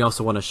 and we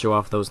also want to show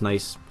off those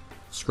nice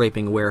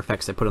scraping wear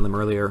effects I put on them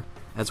earlier,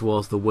 as well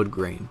as the wood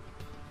grain.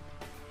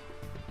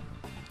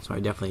 So I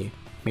definitely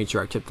made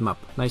sure I chipped them up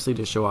nicely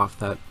to show off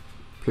that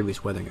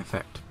previous weathering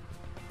effect.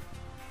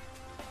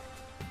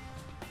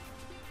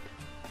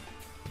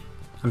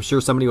 I'm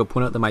sure somebody will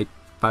point out that my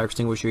fire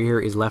extinguisher here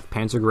is left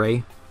Panzer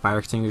gray. Fire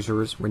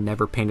extinguishers were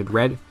never painted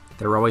red,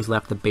 they were always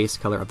left the base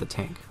color of the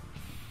tank.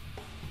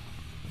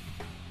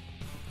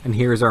 And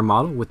here is our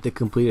model with the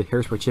completed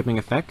hairspray chipping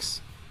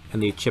effects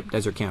and the chipped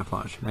desert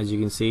camouflage. As you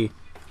can see,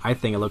 I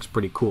think it looks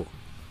pretty cool.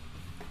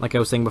 Like I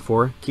was saying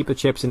before, keep the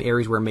chips in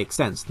areas where it makes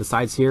sense. The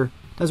sides here,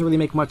 doesn't really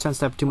make much sense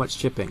to have too much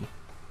chipping.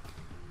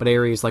 But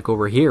areas like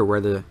over here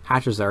where the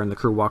hatches are and the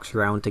crew walks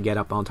around to get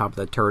up on top of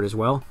the turret as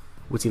well,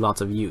 would see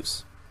lots of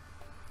use.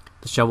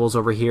 The shovels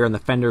over here and the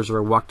fenders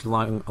are walked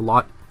along a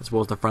lot, as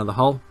well as the front of the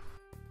hull.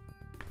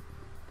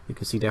 You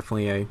can see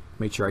definitely I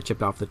made sure I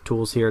chipped off the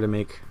tools here to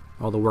make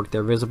all the work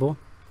there visible.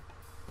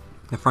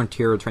 The front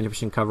here, the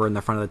transmission cover in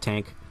the front of the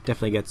tank,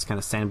 definitely gets kind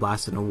of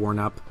sandblasted and worn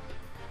up.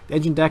 The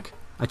engine deck,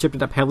 I chipped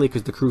it up heavily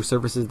because the crew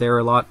surfaces there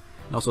a lot,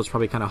 and also it's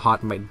probably kind of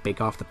hot and might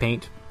bake off the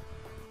paint.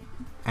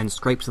 And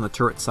scrapes on the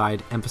turret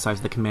side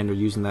emphasize the commander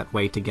using that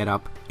way to get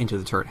up into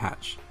the turret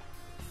hatch.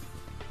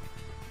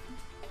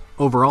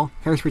 Overall,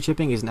 hairspray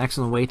chipping is an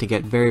excellent way to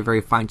get very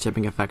fine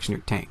chipping effects in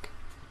your tank.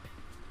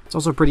 It's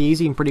also pretty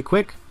easy and pretty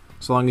quick,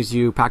 so long as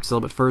you practice a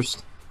little bit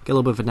first, get a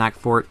little bit of a knack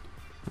for it,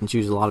 and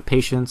choose a lot of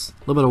patience, a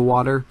little bit of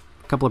water,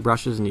 a couple of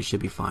brushes, and you should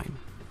be fine.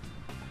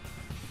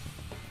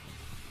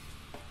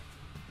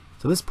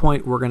 So at this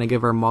point, we're going to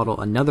give our model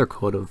another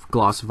coat of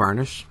gloss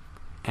varnish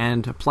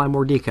and apply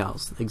more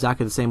decals,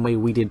 exactly the same way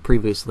we did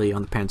previously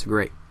on the Panzer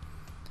Gray.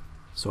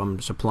 So I'm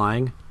just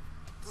applying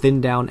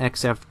thinned down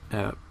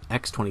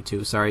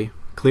X22,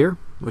 clear,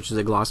 which is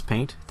a gloss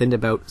paint, thinned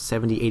about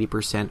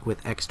 70-80%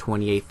 with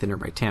X28 thinner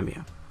by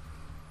Tamiya.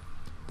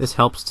 This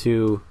helps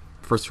to,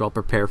 first of all,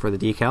 prepare for the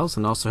decals,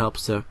 and also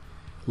helps to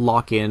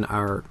lock in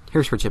our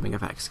hairspray chipping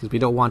effects, because we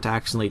don't want to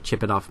accidentally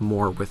chip it off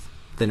more with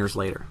thinners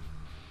later.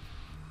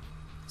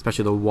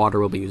 Especially the water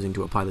we'll be using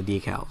to apply the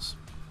decals.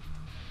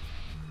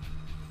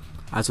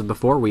 As with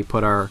before, we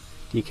put our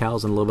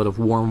decals in a little bit of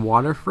warm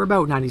water for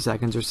about 90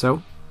 seconds or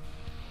so.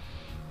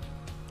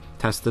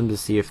 Test them to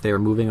see if they're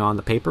moving on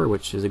the paper,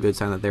 which is a good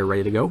sign that they're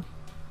ready to go.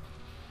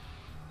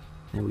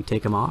 And we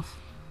take them off.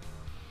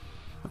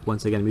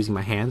 Once again, I'm using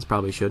my hands,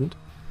 probably shouldn't.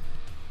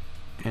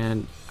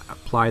 And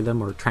apply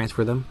them or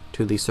transfer them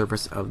to the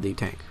surface of the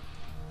tank.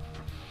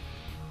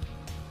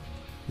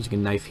 Using a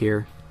knife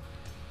here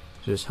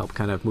to just help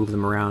kind of move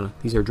them around.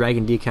 These are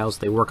Dragon decals,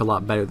 they work a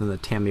lot better than the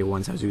Tamiya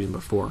ones I was using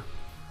before.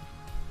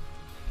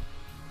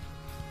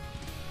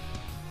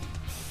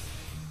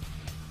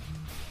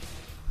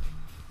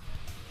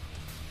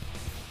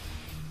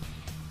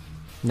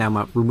 Now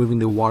I'm removing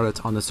the water that's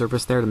on the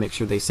surface there to make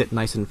sure they sit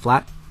nice and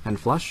flat and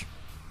flush.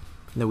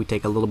 And then we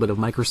take a little bit of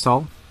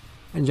microsol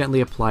and gently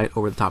apply it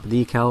over the top of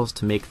the decals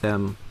to make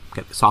them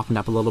get softened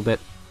up a little bit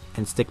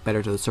and stick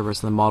better to the surface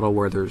of the model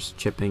where there's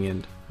chipping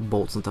and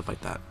bolts and stuff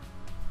like that.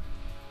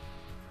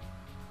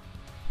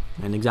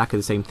 And exactly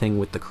the same thing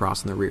with the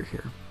cross in the rear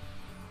here.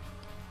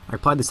 I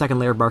applied the second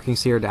layer of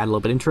markings here to add a little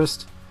bit of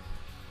interest.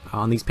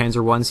 On these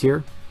Panzer 1s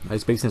here, I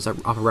was basing this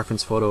off a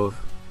reference photo of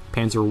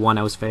Panzer 1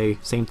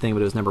 Ausf, same thing,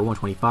 but it was number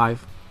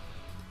 125.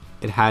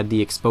 it had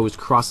the exposed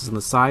crosses on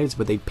the sides,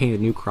 but they painted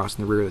a new cross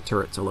in the rear of the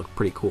turret, so it looked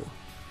pretty cool.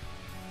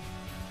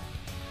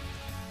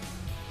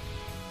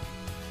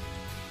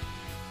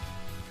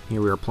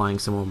 Here we are applying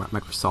some more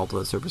microsalt to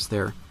the surface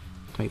there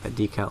to make that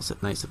decal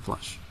sit nice and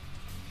flush.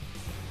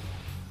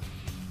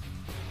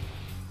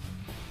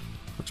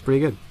 Looks pretty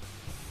good.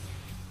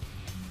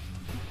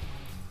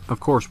 Of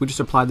course, we just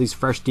applied these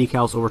fresh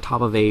decals over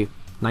top of a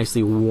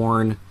nicely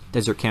worn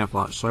desert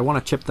camouflage, so I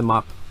want to chip them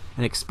up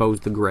and expose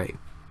the gray.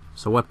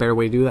 So what better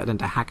way to do that than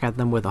to hack at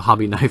them with a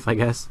hobby knife, I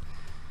guess.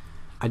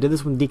 I did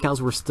this when decals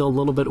were still a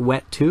little bit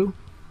wet too,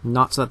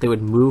 not so that they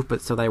would move,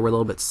 but so they were a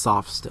little bit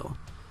soft still.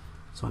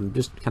 So I'm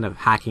just kind of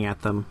hacking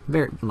at them,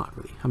 not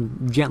really,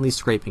 I'm gently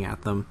scraping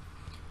at them.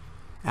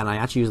 And I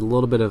actually used a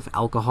little bit of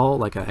alcohol,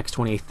 like a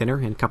X28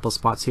 thinner, in a couple of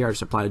spots here. I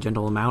just applied a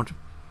gentle amount,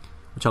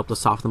 which helped to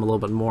soften them a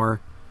little bit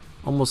more,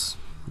 almost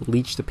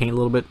leach the paint a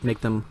little bit,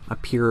 make them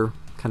appear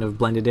kind of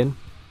blended in.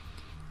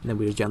 And then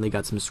we just gently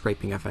got some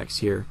scraping effects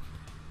here.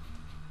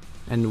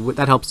 And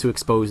that helps to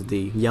expose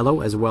the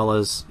yellow as well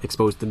as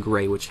expose the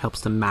gray, which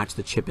helps to match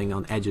the chipping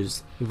on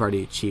edges we've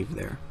already achieved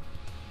there.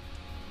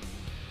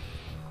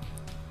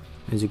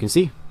 As you can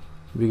see,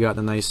 we got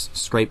the nice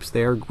scrapes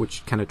there,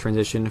 which kind of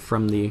transition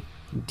from the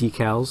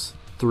decals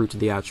through to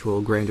the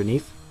actual gray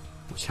underneath,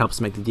 which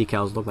helps make the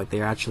decals look like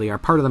they actually are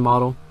part of the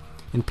model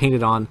and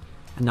painted on,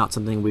 and not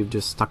something we've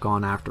just stuck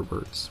on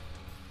afterwards.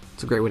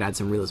 It's a great way to add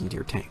some realism to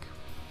your tank.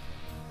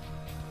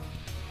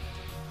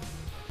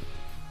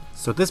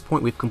 So at this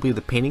point we've completed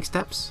the painting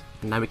steps,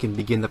 and now we can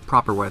begin the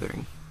proper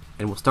weathering,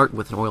 and we'll start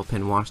with an oil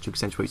pin wash to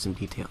accentuate some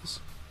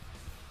details.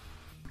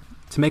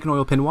 To make an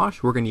oil pin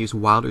wash, we're going to use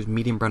Wilder's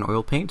medium brown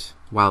oil paint,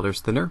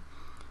 Wilder's thinner,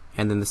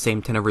 and then the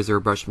same 10 of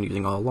reserve brush I'm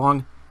using all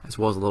along, as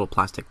well as a little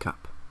plastic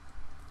cup.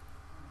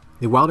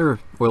 The Wilder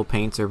oil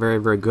paints are very,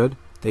 very good.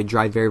 They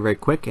dry very, very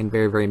quick and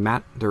very, very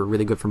matte. They're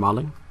really good for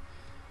modeling.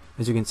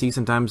 As you can see,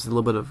 sometimes a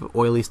little bit of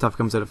oily stuff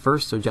comes out at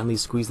first, so gently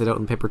squeeze that out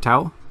in a paper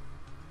towel.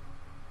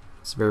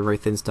 It's very, very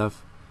thin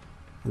stuff.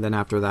 And then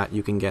after that,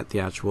 you can get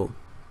the actual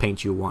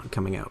paint you want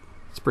coming out.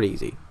 It's pretty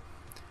easy.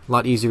 A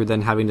lot easier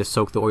than having to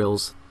soak the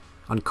oils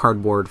on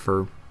cardboard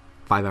for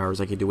 5 hours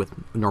like you do with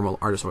normal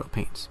artist oil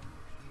paints.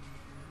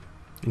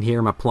 And here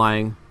I'm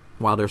applying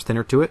Wilder's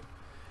thinner to it.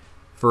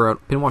 For a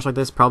pin wash like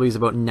this, probably is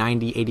about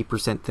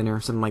 90-80% thinner,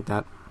 something like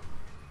that.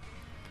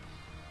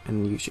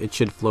 And it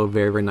should flow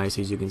very, very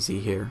nicely, as you can see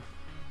here.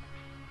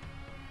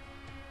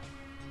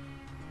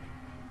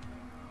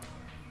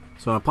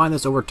 So I'm applying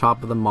this over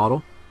top of the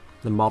model.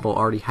 The model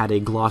already had a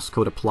gloss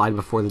coat applied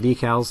before the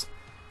decals.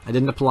 I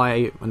didn't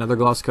apply another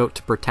gloss coat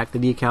to protect the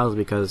decals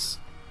because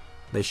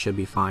they should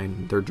be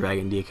fine. They're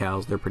dragon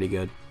decals, they're pretty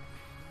good.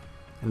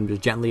 And I'm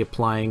just gently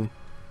applying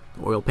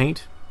the oil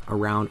paint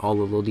around all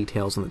the little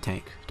details on the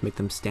tank to make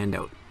them stand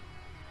out.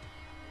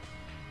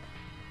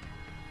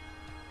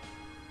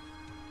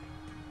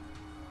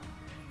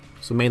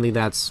 So mainly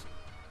that's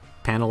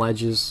panel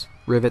edges,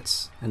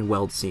 rivets, and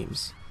weld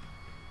seams.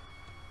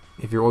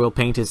 If your oil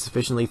paint is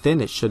sufficiently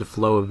thin, it should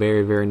flow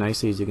very, very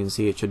nicely. As you can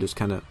see, it should just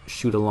kind of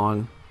shoot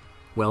along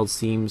weld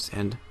seams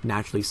and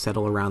naturally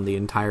settle around the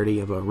entirety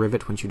of a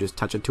rivet once you just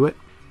touch it to it.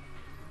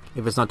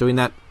 If it's not doing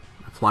that,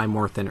 apply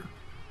more thinner.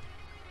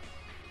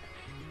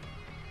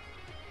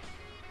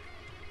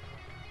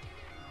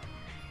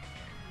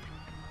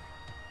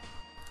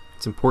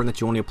 It's important that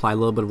you only apply a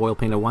little bit of oil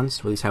paint at once,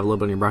 or at least have a little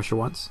bit on your brush at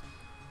once.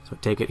 So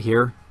take it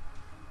here,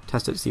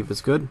 test it to see if it's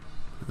good,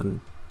 and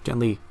then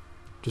gently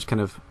just kind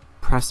of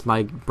press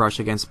my brush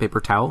against a paper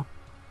towel,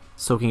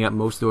 soaking up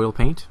most of the oil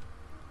paint.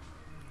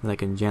 And I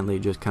can gently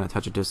just kind of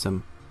touch it to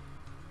some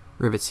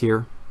rivets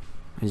here.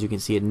 As you can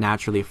see, it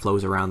naturally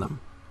flows around them.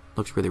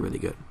 Looks really, really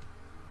good.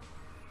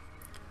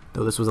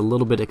 Though this was a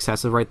little bit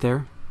excessive right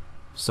there,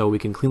 so we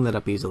can clean that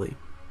up easily.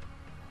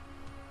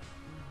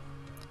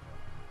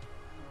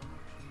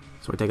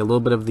 So I take a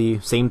little bit of the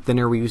same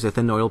thinner we use to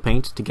thin oil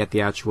paint to get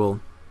the actual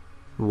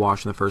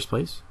wash in the first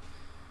place.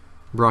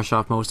 Brush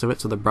off most of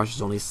it so the brush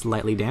is only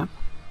slightly damp.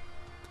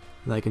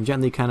 And I can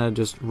gently kind of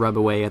just rub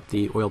away at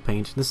the oil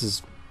paint. This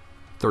is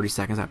 30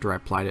 seconds after I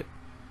applied it.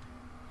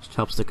 Just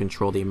helps to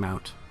control the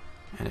amount,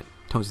 and it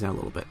tones it down a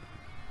little bit.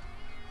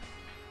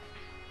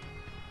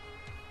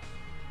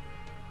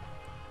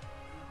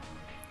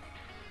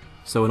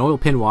 So an oil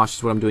pin wash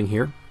is what I'm doing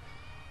here.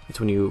 It's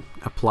when you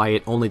apply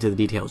it only to the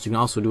details. You can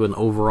also do an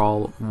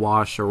overall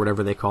wash, or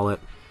whatever they call it,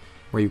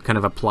 where you kind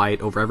of apply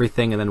it over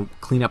everything and then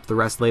clean up the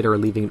rest later, or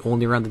leaving it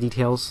only around the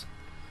details.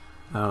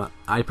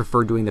 I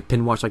prefer doing the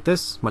pin wash like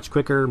this. Much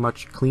quicker,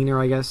 much cleaner,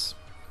 I guess.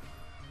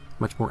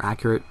 Much more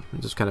accurate.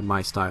 It's just kind of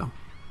my style.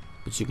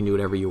 But you can do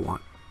whatever you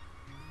want.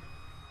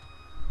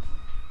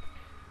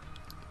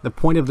 The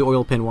point of the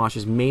oil pin wash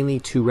is mainly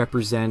to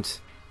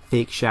represent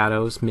fake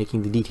shadows,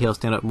 making the details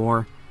stand out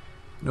more.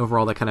 And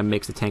overall, that kind of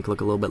makes the tank look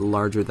a little bit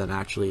larger than it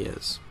actually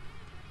is.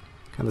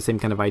 Kind of the same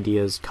kind of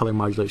ideas, color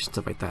modulation,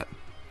 stuff like that.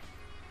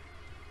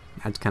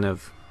 Adds kind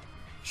of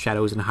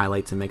shadows and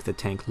highlights and makes the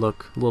tank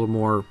look a little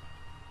more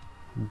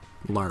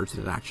large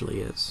than it actually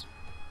is.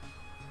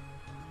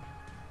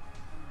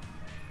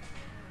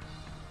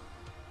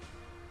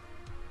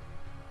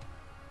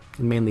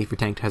 and mainly if your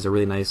tank has a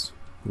really nice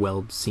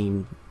weld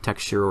seam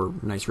texture or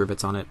nice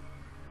rivets on it.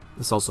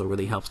 This also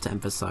really helps to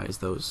emphasize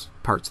those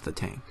parts of the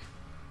tank.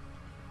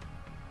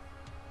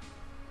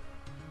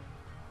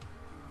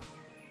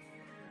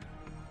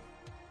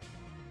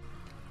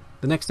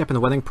 The next step in the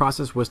weathering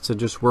process was to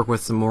just work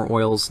with some more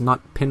oils,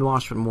 not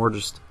pinwash, but more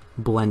just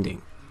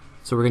blending.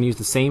 So we're going to use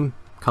the same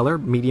color,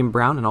 medium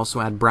brown, and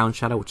also add brown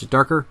shadow, which is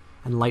darker,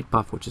 and light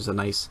buff, which is a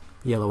nice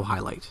yellow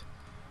highlight.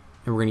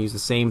 And we're going to use the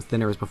same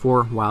thinner as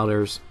before,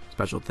 Wilder's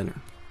Special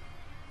Thinner.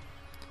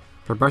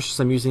 For brushes,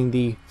 I'm using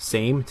the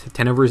same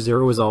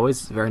 10/0 as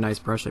always. It's a very nice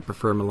brush, I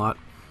prefer them a lot.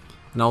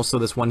 And also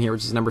this one here,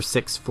 which is number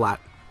 6 flat,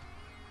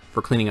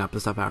 for cleaning up the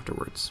stuff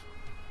afterwards.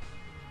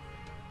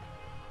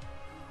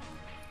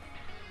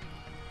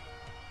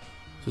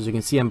 So as you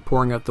can see, I'm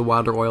pouring out the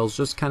Wilder oils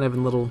just kind of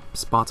in little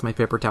spots on my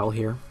paper towel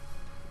here.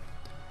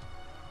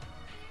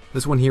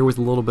 This one here was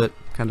a little bit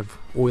kind of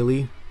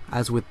oily,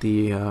 as with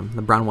the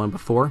brown one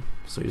before.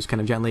 So you just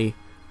kind of gently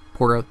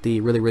pour out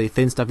the really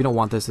thin stuff. You don't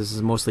want this. This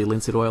is mostly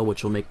linseed oil,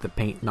 which will make the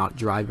paint not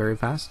dry very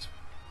fast.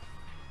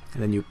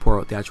 And then you pour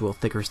out the actual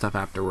thicker stuff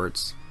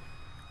afterwards,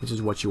 which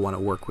is what you want to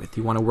work with.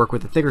 You want to work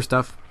with the thicker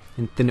stuff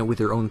and thin it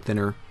with your own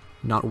thinner,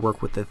 not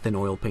work with the thin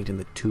oil paint in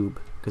the tube,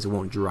 because it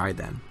won't dry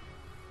then.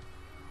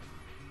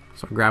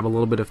 So I grab a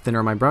little bit of thinner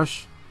on my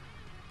brush,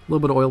 a little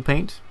bit of oil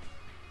paint,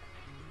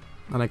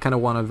 and I kind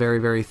of want a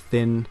very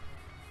thin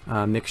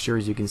mixture.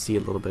 As you can see, a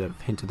little bit of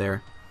hint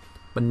there,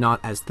 but not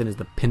as thin as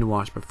the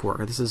Pinwash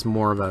before. This is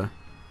more of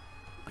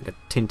like a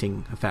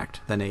tinting effect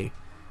than a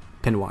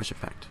Pinwash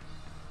effect.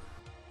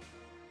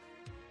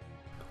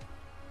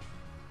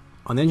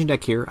 On the engine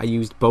deck here, I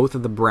used both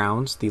of the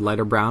browns, the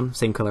lighter brown,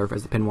 same color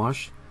as the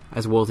Pinwash,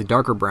 as well as the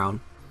darker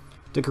brown,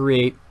 to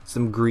create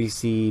some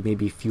greasy,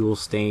 maybe fuel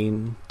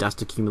stain,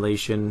 dust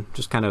accumulation,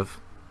 just kind of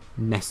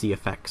messy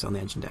effects on the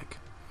engine deck.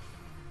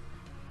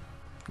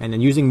 And then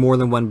using more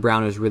than one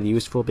brown is really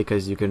useful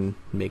because you can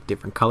make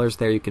different colors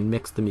there, you can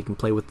mix them, you can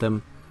play with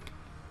them.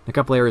 In a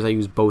couple areas I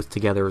use both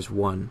together as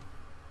one.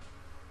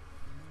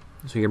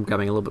 So here I'm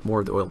grabbing a little bit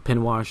more of the oil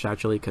Pinwash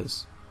actually,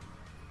 because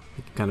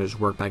you can kind of just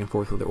work back and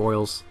forth with the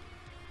oils.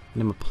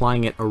 And I'm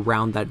applying it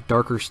around that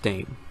darker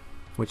stain,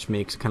 which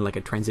makes kind of like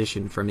a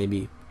transition from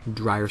maybe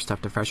drier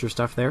stuff to fresher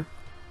stuff there.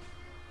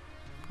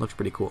 Looks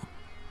pretty cool.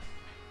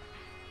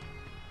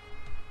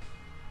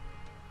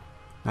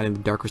 Adding the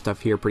darker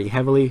stuff here pretty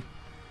heavily,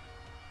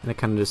 and it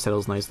kind of just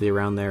settles nicely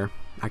around there,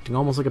 acting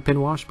almost like a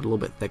Pinwash but a little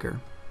bit thicker.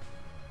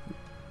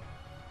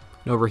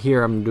 And over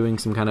here I'm doing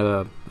some kind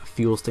of a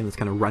fuel stain that's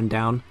kind of run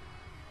down,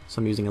 so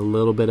I'm using a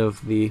little bit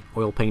of the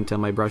oil paint on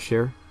my brush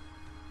here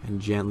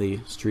and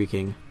gently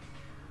streaking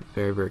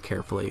very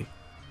carefully.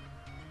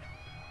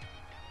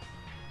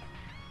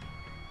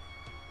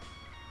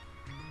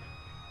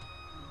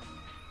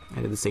 I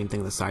did the same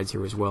thing on the sides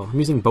here as well. I'm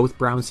using both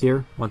browns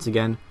here. Once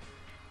again,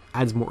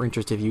 adds more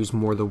interest if you use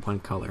more than one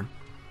color.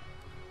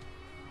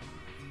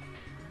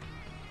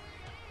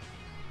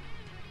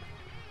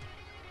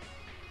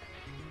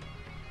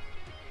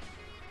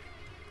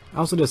 I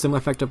also did a similar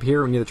effect up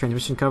here near the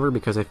transmission cover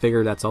because I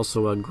figured that's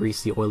also a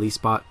greasy, oily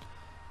spot.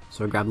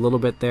 So I grabbed a little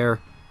bit there,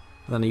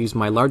 and then I used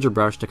my larger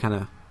brush to kind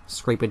of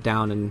scrape it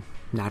down and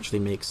naturally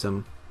make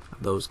some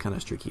of those kind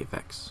of streaky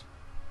effects.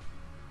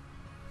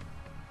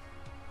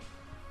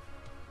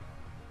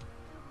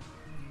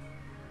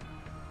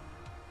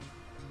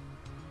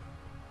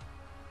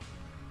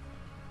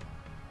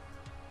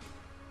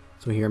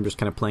 So here I'm just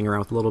kind of playing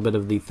around with a little bit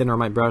of the thinner on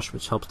my brush,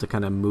 which helps to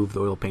kind of move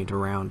the oil paint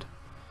around.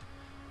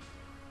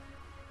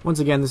 Once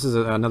again, this is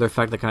another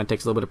effect that kind of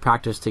takes a little bit of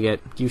practice to get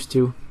used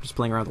to, just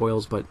playing around with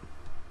oils, but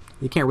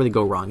you can't really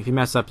go wrong. If you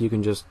mess up, you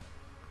can just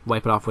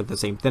wipe it off with the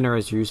same thinner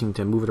as you're using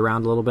to move it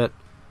around a little bit,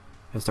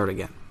 and start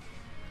again.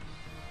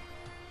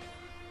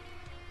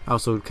 I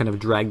also kind of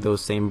drag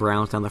those same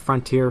browns down the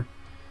front here.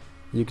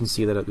 You can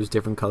see that there's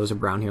different colors of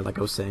brown here, like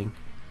I was saying.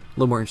 A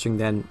little more interesting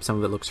then, some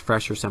of it looks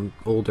fresher, some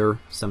older,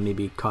 some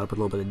maybe caught up with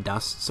a little bit of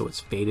dust, so it's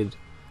faded.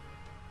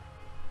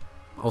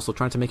 Also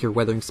trying to make your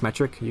weathering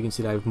symmetric, you can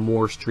see that I have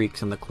more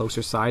streaks on the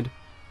closer side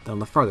than on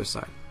the farther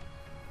side.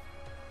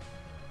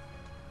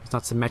 It's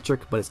not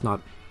symmetric, but it's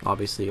not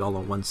obviously all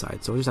on one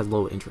side, so it just has a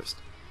little interest.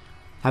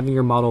 Having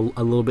your model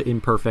a little bit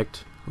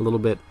imperfect, a little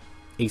bit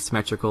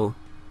asymmetrical,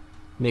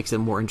 makes it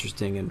more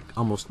interesting and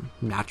almost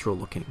natural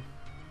looking.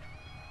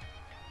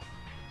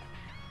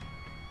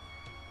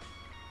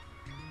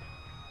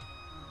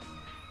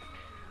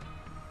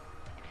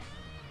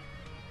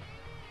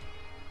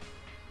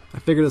 I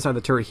figured this side of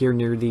the turret here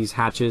near these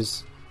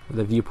hatches, or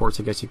the viewports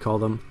I guess you call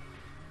them,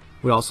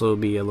 would also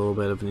be a little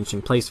bit of an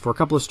interesting place for a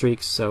couple of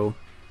streaks, so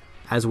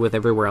as with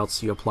everywhere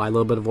else, you apply a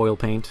little bit of oil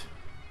paint,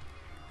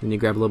 then you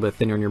grab a little bit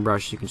thinner on your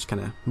brush, you can just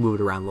kind of move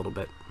it around a little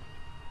bit.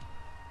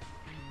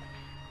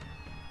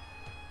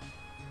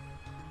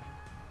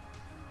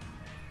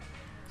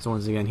 So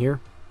once again here,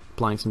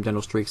 applying some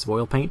gentle streaks of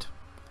oil paint,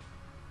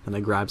 then I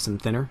grab some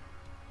thinner,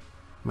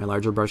 my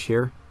larger brush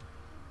here,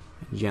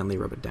 and gently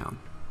rub it down.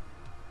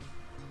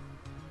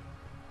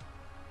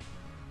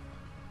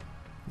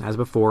 As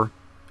before,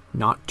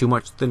 not too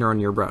much thinner on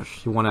your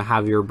brush. You want to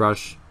have your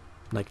brush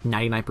like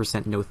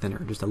 99% no thinner.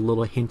 Just a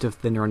little hint of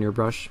thinner on your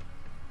brush.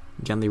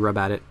 Gently rub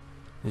at it.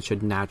 And it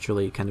should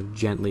naturally kind of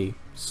gently,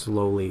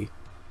 slowly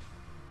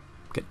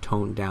get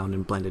toned down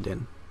and blended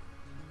in.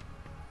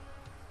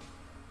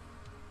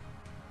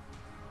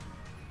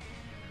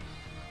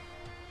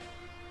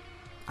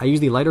 I use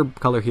the lighter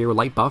color here,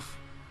 light buff,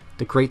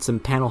 to create some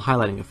panel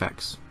highlighting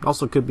effects.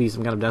 Also could be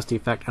some kind of dusty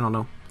effect, I don't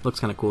know. Looks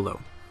kind of cool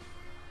though.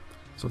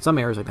 So in some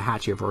areas, like the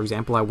hatch here, for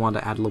example, I want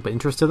to add a little bit of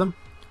interest to them.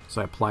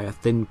 So I apply a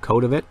thin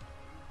coat of it,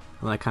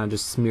 and then I kind of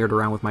just smear it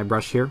around with my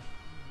brush here.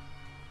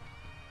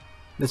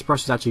 This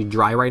brush is actually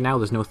dry right now,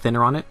 there's no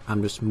thinner on it,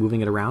 I'm just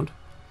moving it around.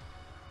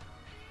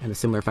 And a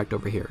similar effect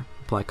over here.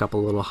 Apply a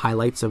couple little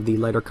highlights of the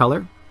lighter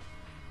color.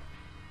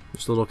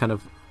 Just little kind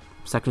of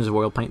sections of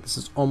oil paint. This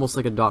is almost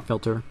like a dot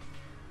filter,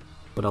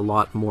 but a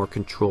lot more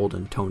controlled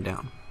and toned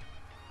down.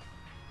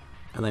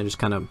 And then just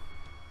kind of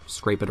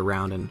scrape it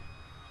around and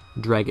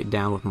drag it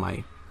down with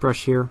my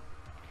brush here,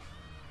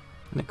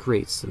 and it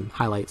creates some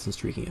highlights and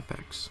streaking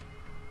effects.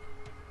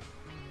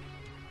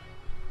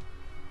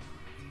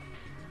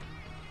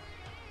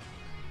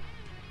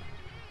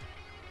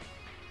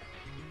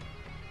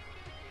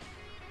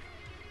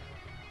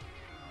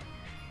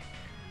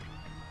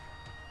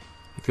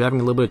 If you're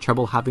having a little bit of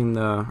trouble getting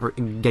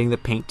the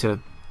paint to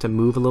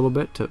move a little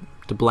bit, to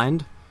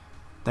blend,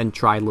 then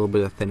try a little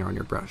bit of thinner on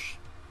your brush.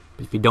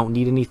 But if you don't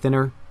need any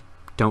thinner,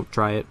 don't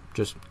try it,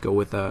 just go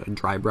with a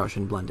dry brush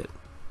and blend it.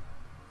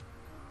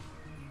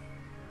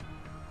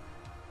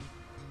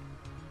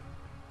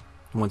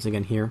 Once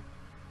again here,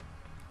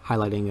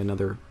 highlighting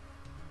another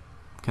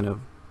kind of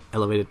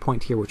elevated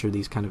point here, which are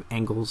these kind of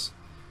angles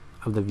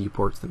of the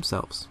viewports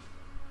themselves.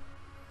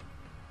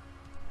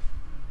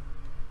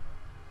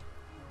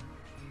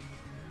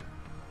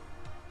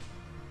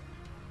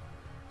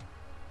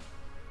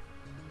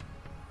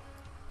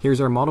 Here's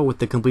our model with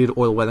the completed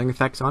oil weathering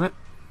effects on it.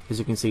 As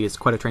you can see, it's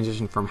quite a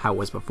transition from how it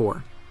was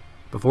before.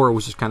 Before it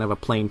was just kind of a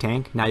plain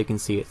tank. Now you can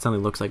see it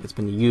suddenly looks like it's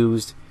been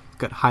used. It's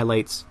got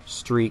highlights,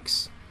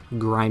 streaks,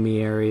 grimy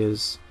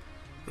areas.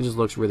 It just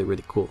looks really,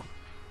 really cool.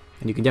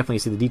 And you can definitely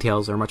see the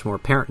details are much more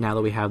apparent now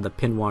that we have the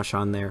Pinwash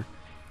on there,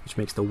 which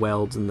makes the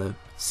welds and the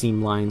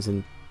seam lines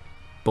and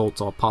bolts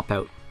all pop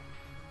out.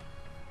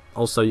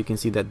 Also, you can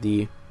see that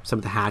some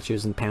of the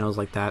hatches and panels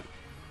like that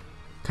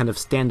kind of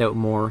stand out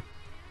more.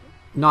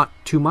 Not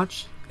too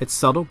much, it's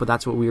subtle, but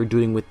that's what we were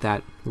doing with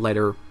that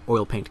lighter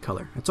oil paint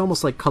color. It's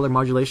almost like color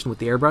modulation with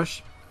the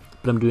airbrush,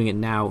 but I'm doing it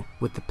now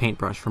with the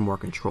paintbrush for more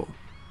control.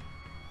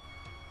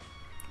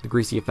 The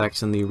greasy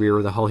effects in the rear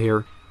of the hull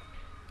here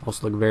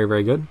also look very,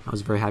 very good. I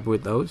was very happy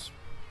with those.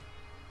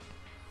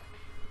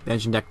 The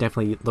engine deck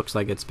definitely looks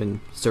like it's been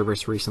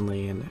serviced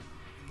recently, and it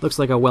looks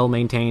like a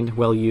well-maintained,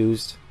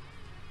 well-used,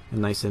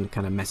 and nice and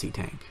kind of messy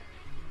tank.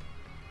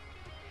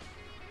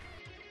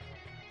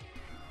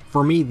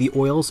 For me, the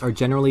oils are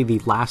generally the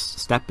last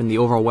step in the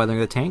overall weathering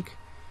of the tank,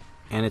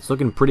 and it's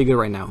looking pretty good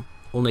right now.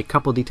 Only a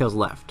couple details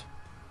left.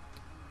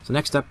 So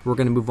next up, we're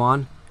going to move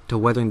on to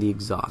weathering the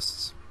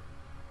exhausts.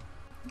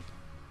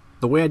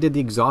 The way I did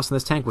the exhaust in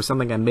this tank was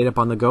something I made up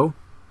on the go,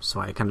 so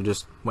I kind of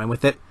just went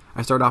with it.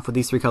 I started off with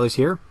these three colors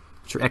here,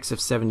 which are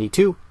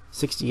XF72,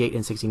 68,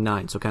 and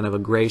 69, so kind of a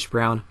grayish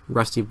brown,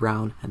 rusty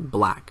brown, and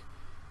black.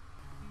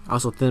 I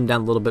also thinned them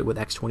down a little bit with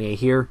X28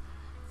 here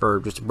for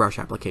just a brush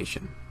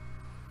application.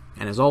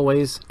 And as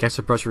always, guess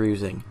what brush we're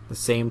using? The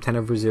same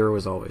 10/0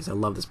 as always. I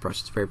love this brush,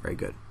 it's very, very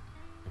good.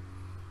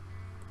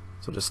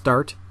 So to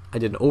start, I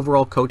did an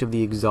overall coat of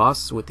the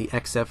exhausts with the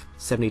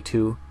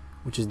XF72,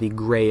 which is the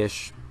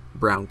grayish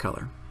brown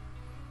color.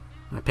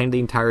 I painted the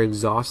entire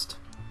exhaust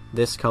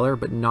this color,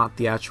 but not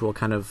the actual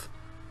kind of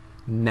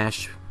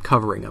mesh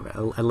covering of it.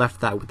 I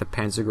left that with the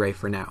Panzer gray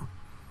for now.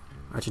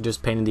 I actually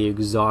just painted the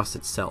exhaust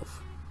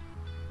itself.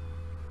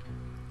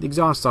 The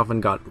exhausts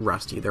often got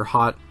rusty. They're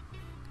hot.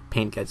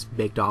 Paint gets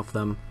baked off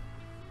them.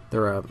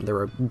 They're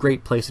a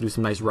great place to do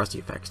some nice rusty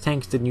effects.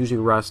 Tanks didn't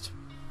usually rust,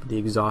 but the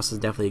exhaust is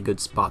definitely a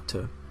good spot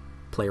to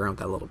play around with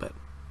that a little bit.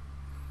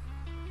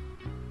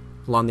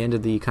 Along the end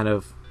of the kind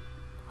of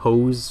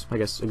hose, I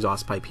guess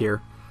exhaust pipe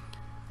here,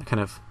 I kind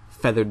of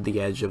feathered the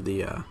edge of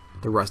the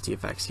rusty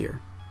effects here.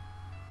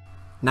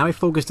 Now I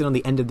focused in on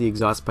the end of the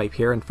exhaust pipe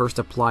here and first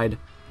applied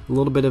a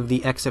little bit of the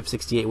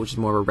XF68, which is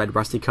more of a red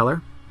rusty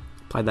color.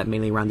 Applied that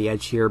mainly around the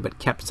edge here, but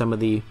kept some of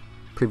the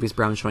previous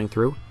brown showing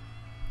through.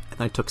 And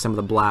then I took some of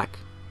the black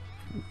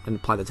and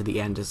applied that to the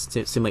end to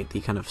simulate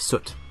the kind of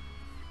soot.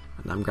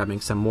 And I'm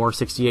grabbing some more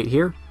 68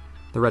 here,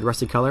 the red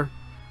rusty color,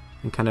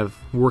 and kind of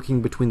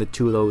working between the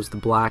two of those, the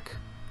black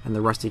and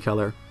the rusty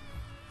color.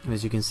 And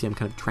as you can see, I'm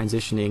kind of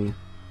transitioning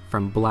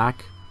from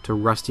black to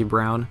rusty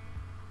brown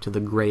to the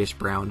grayish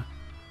brown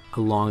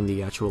along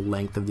the actual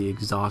length of the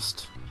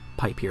exhaust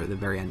pipe here at the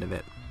very end of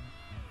it.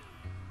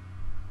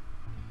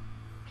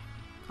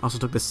 Also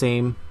took the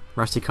same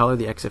rusty color,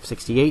 the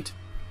XF68,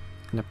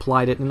 and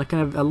applied it in a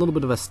kind of a little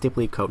bit of a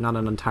stipply coat, not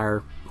an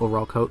entire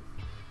overall coat,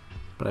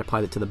 but I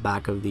applied it to the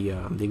back of the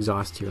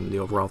exhaust here and the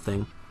overall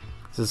thing.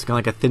 So this is kind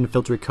of like a thin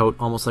filtery coat,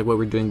 almost like what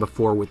we were doing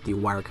before with the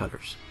wire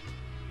cutters.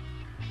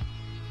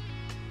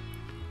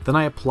 Then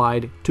I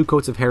applied 2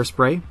 coats of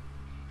hairspray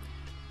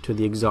to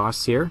the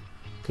exhausts here,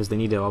 because they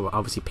need to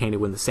obviously paint it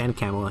with the sand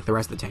camo like the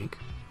rest of the tank.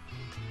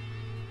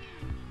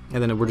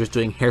 And then we're just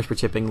doing hairspray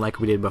chipping like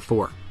we did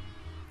before.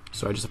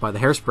 So I just applied the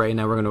hairspray, and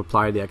now we're going to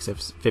apply the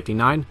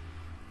XF59,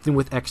 then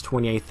with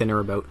X28 thinner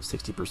about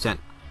 60%. And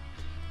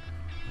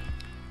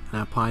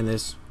I'm applying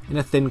this in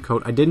a thin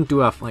coat. I didn't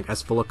do like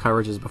as full of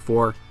coverage as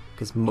before,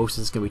 because most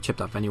of this is going to be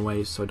chipped off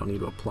anyways, so I don't need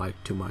to apply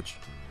too much.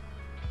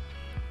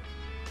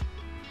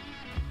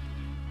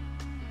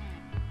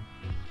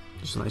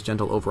 Just a nice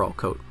gentle overall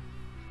coat.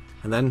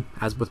 And then,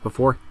 as with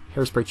before,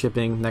 hairspray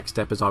chipping. Next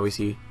step is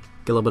obviously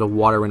get a little bit of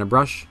water in a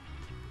brush,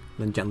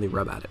 then gently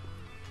rub at it.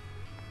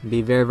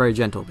 Be very, very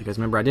gentle, because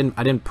remember, I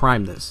didn't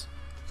prime this.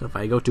 So if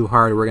I go too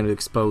hard, we're going to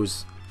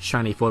expose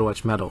shiny photo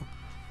etch metal,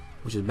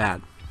 which is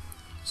bad.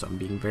 So I'm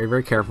being very,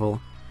 very careful.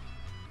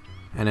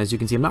 And as you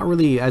can see, I'm not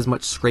really as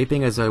much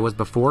scraping as I was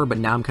before, but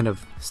now I'm kind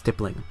of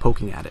stippling,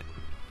 poking at it.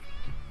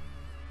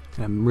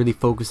 And I'm really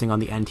focusing on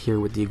the end here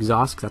with the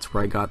exhaust, because that's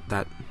where I got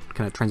that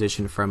kind of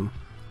transition from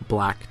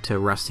black to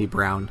rusty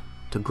brown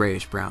to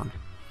grayish brown.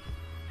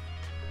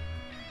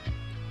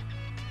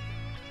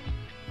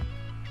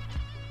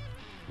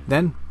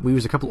 Then we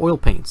use a couple oil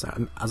paints.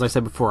 As I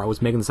said before, I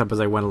was making this up as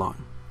I went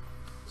along.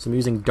 So I'm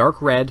using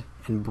dark red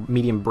and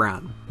medium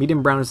brown.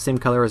 Medium brown is the same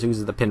color as I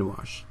use the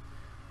Pinwash.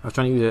 I was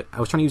trying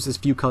to use as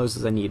few colors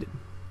as I needed.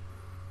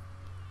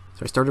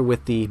 So I started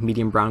with the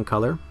medium brown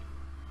color,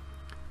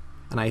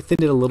 and I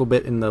thinned it a little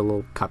bit in the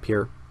little cup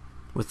here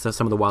with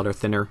some of the Wilder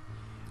thinner,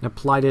 and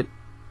applied it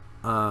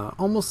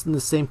almost in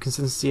the same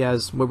consistency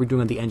as what we're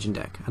doing on the engine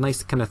deck. A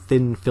nice kind of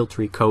thin,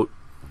 filtery coat,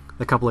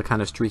 with a couple of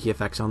kind of streaky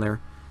effects on there.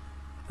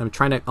 And I'm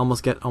trying to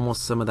get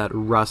some of that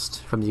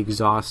rust from the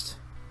exhaust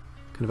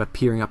kind of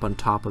appearing up on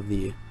top of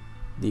the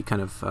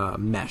kind of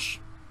mesh.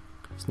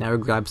 So now I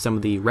grab some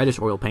of the reddish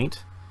oil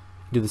paint,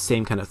 do the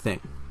same kind of thing.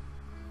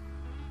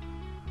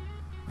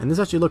 And this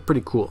actually looked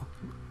pretty cool.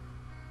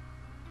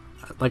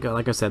 Like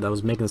I said, I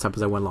was making this up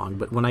as I went along,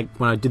 but when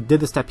I did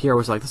this step here, I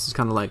was like, this is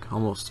kind of like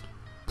almost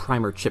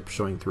primer chip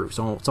showing through.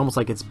 So it's almost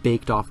like it's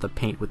baked off the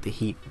paint with the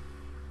heat.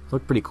 It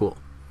looked pretty cool.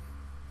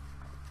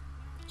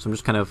 So I'm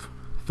just kind of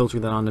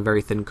filtering that on a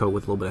very thin coat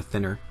with a little bit of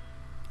thinner,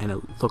 and it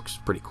looks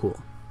pretty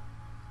cool.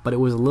 But it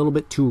was a little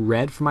bit too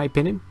red for my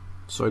opinion,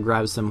 so I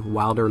grabbed some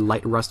Wilder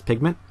light rust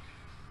pigment,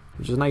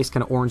 which is a nice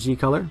kind of orangey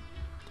color,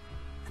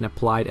 and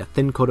applied a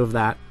thin coat of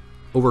that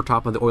over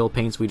top of the oil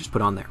paints we just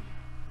put on there.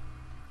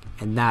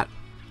 And that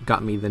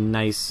got me the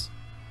nice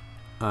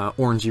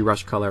orangey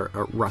rust color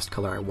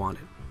I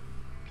wanted.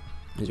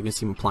 As you can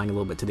see, I'm applying a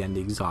little bit to the end of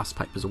the exhaust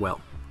pipe as well.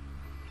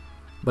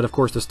 But of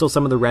course, there's still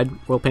some of the red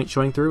oil paint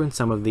showing through, and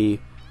some of the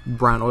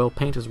brown oil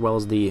paint, as well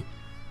as the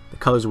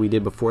colors we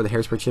did before the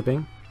hairspray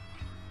chipping.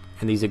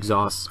 And these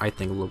exhausts, I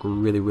think, look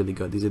really, really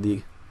good. These are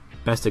the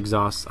best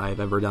exhausts I've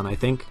ever done, I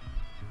think.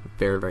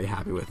 Very, very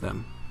happy with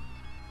them.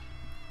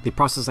 The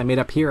process I made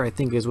up here, I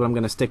think, is what I'm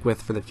going to stick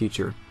with for the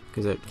future,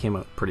 because it came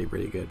out pretty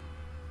good.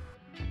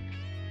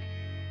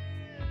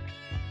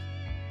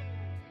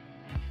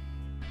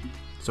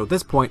 So at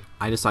this point,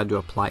 I decided to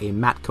apply a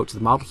matte coat to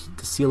the model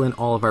to seal in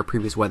all of our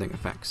previous weathering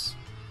effects.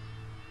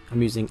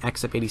 I'm using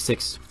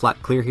XF86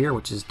 flat clear here,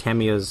 which is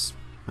Tamiya's,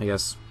 I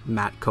guess,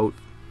 matte coat.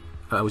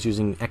 I was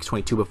using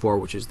X22 before,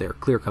 which is their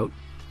clear coat.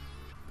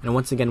 And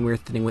once again, we're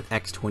thinning with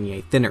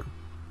X28 thinner.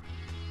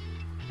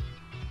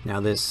 Now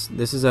this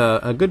is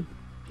a good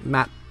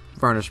matte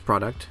varnish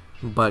product,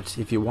 but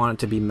if you want it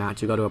to be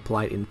matte, you got to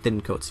apply it in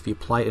thin coats. If you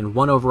apply it in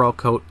one overall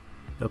coat,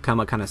 it'll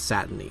come out kind of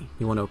satiny.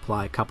 You want to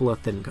apply a couple of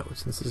thin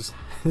coats. This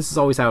is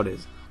always how it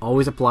is.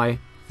 Always apply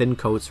thin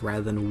coats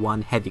rather than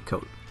one heavy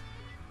coat.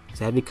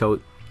 It's a heavy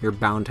coat, you're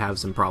bound to have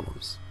some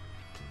problems.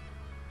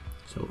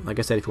 So like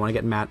I said, if you want to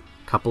get matte,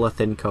 a couple of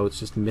thin coats,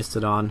 just mist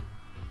it on,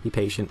 be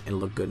patient, and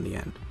look good in the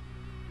end.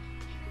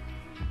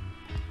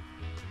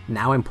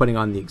 Now I'm putting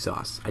on the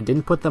exhausts. I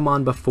didn't put them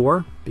on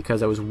before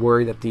because I was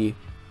worried that the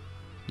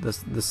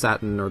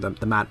satin or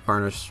the matte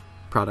varnish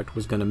product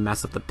was going to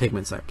mess up the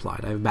pigments I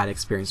applied. I have bad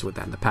experience with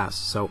that in the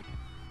past, so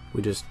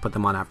we just put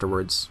them on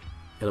afterwards.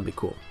 It'll be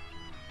cool.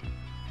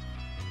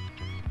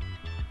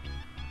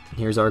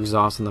 Here's our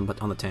exhaust on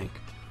the tank.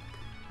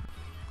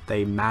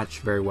 They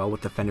match very well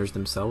with the fenders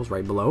themselves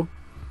right below,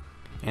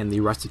 and the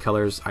rusty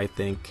colors, I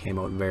think, came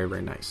out very,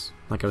 very nice.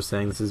 Like I was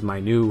saying, this is my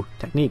new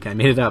technique. I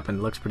made it up and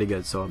it looks pretty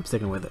good, so I'm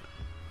sticking with it.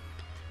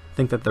 I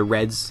think that the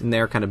reds in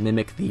there kind of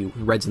mimic the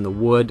reds in the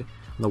wood,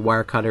 the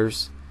wire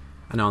cutters,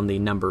 and on the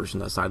numbers on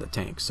the side of the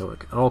tank, so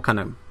it all kind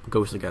of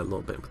goes together a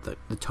little bit with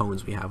the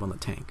tones we have on the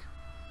tank.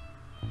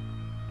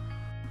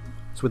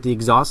 So with the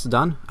exhaust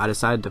done, I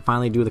decided to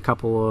finally do the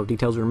couple of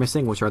details we were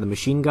missing, which are the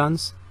machine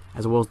guns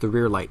as well as the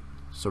rear light.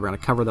 So we're going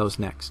to cover those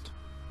next.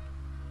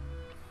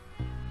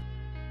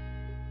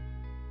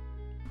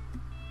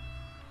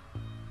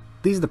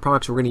 These are the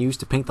products we're going to use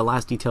to paint the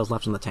last details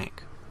left on the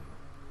tank.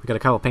 We've got a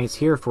couple paints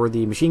here for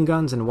the machine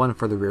guns and one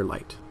for the rear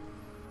light.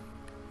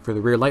 For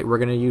the rear light, we're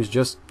going to use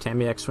just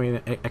Tamiya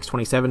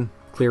X27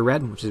 clear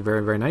red, which is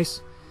very, very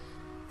nice.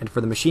 And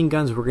for the machine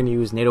guns, we're going to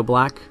use NATO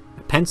black,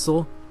 a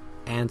pencil,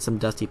 and some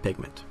dusty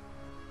pigment.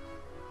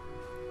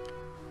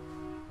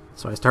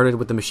 So I started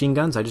with the machine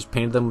guns. I just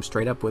painted them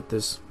straight up with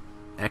this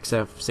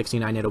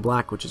XF69 NATO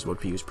Black, which is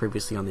what we used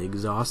previously on the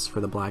exhaust for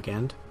the black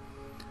end.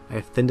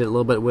 I thinned it a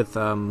little bit with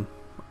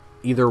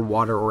either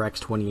water or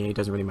X28,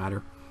 doesn't really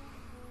matter.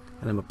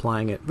 And I'm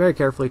applying it very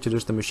carefully to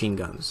just the machine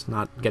guns,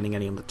 not getting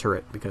any on the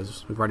turret,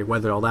 because we've already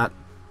weathered all that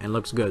and it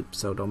looks good,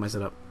 so don't mess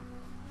it up.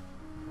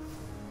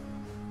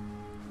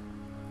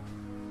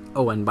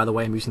 Oh, and by the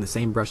way, I'm using the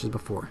same brush as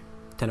before,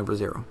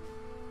 10/0.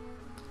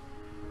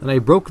 Then I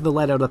broke the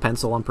lead out of the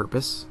pencil on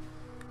purpose,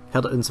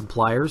 held it in some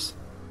pliers,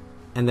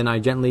 and then I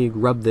gently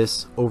rubbed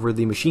this over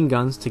the machine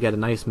guns to get a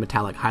nice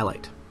metallic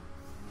highlight.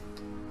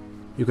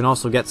 You can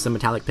also get some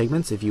metallic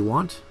pigments if you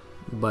want,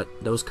 but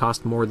those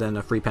cost more than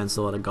a free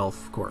pencil at a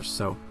golf course,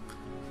 so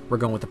we're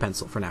going with the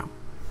pencil for now.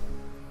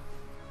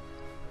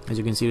 As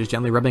you can see, just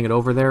gently rubbing it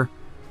over there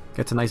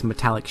gets a nice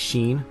metallic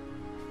sheen.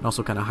 It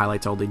also kind of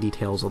highlights all the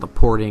details, all the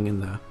porting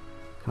and the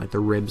kind of like the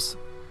ribs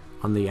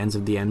on the ends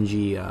of the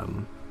MG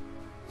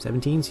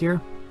 17s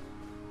here.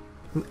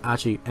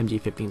 Actually,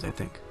 MG 15s, I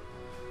think.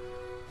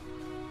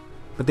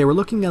 But they were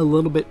looking a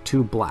little bit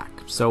too black,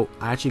 so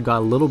I actually got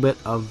a little bit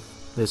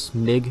of this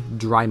MIG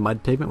dry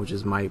mud pigment, which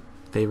is my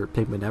favorite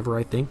pigment ever,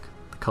 I think.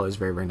 The color is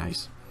very, very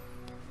nice.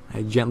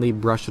 I gently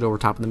brushed it over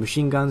top of the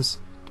machine guns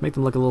to make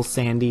them look a little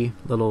sandy,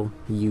 a little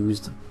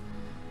used,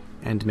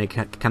 and to make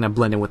it kind of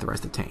blend in with the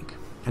rest of the tank.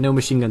 I know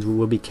machine guns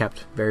will be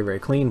kept very, very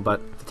clean,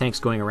 but if the tank's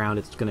going around,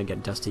 it's going to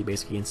get dusty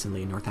basically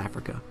instantly in North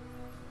Africa.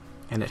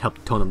 And it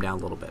helped tone them down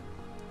a little bit.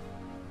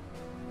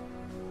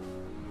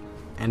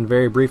 And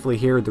very briefly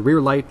here, the rear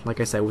light,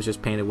 like I said, was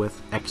just painted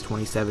with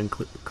X27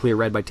 Clear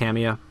Red by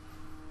Tamiya.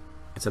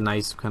 It's a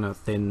nice, kind of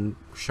thin,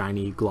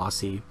 shiny,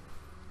 glossy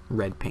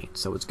red paint,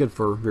 so it's good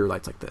for rear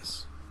lights like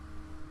this.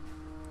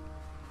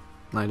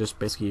 And I just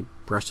basically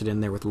brushed it in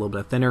there with a little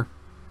bit of thinner,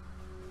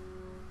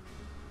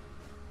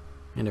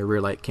 and the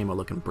rear light came out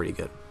looking pretty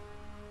good.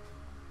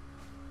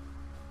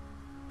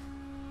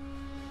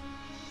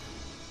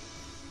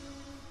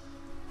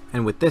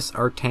 And with this,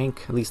 our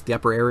tank, at least the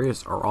upper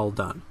areas, are all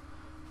done.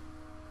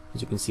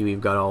 As you can see, we've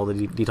got all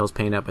the details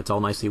painted up. It's all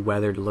nicely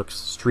weathered. It looks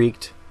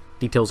streaked.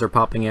 Details are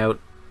popping out.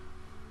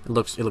 It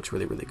looks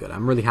really, really good.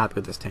 I'm really happy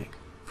with this tank.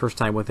 First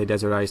time with a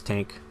desertized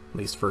tank, at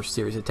least first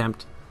series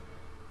attempt,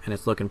 and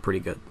it's looking pretty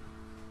good.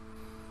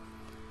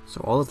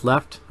 So all that's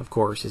left, of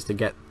course, is to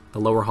get the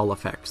lower hull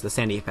effects, the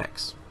sandy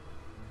effects.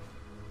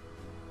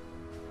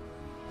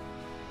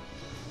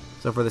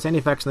 So for the sandy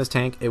effects in this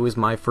tank, it was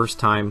my first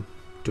time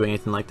doing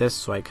anything like this,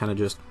 so I kind of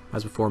just,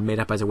 as before, made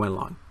up as I went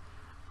along.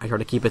 I try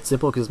to keep it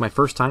simple because it's my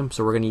first time,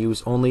 so we're going to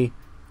use only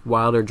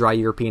Wilder dry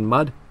European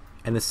mud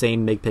and the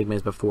same MIG pigment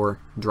as before,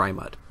 dry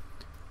mud.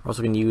 We're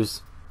also going to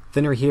use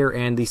thinner here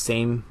and the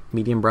same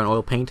medium brown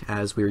oil paint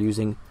as we were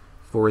using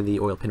for the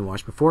oil pin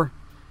wash before.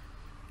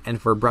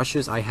 And for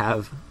brushes, I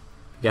have,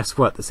 guess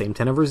what, the same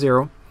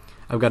 10/0.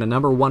 I've got a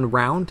number 1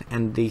 round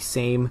and the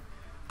same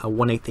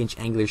 1/8 inch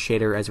angular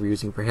shader as we're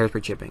using for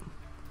hairspray chipping.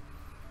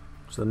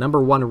 So the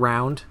number 1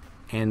 round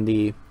and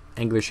the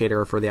angular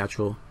shader are for the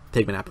actual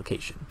pigment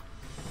application.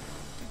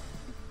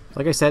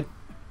 Like I said,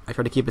 I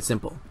try to keep it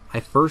simple. I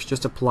first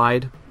just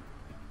applied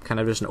kind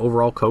of just an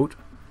overall coat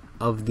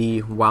of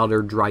the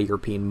Wilder dry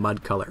European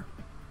mud color.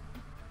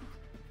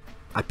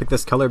 I picked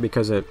this color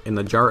because in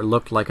the jar it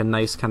looked like a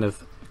nice kind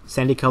of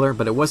sandy color,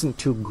 but it wasn't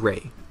too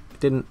gray. It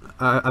didn't.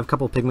 I have a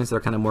couple of pigments that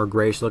are kind of more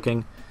grayish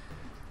looking,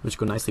 which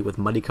go nicely with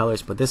muddy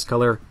colors, but this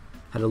color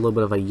had a little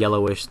bit of a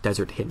yellowish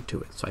desert hint to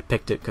it, so I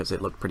picked it because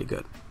it looked pretty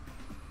good.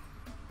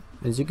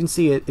 As you can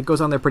see, it goes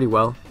on there pretty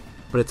well,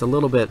 but it's a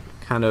little bit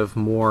kind of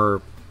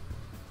more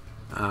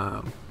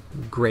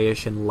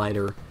grayish and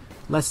lighter,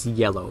 less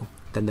yellow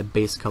than the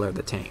base color of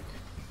the tank.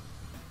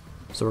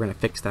 So we're going to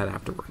fix that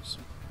afterwards.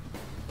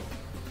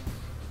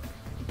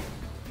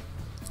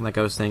 And like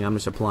I was saying, I'm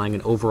just applying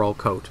an overall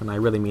coat, and I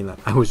really mean that.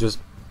 I was just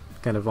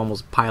kind of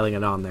almost piling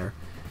it on there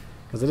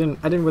because I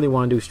didn't really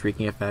want to do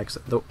streaking effects.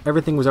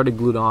 Everything was already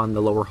glued on,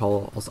 the lower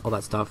hull, all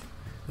that stuff,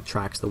 the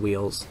tracks, the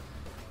wheels.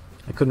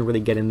 I couldn't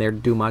really get in there to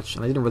do much,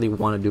 and I didn't really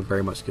want to do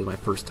very much because it was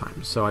my first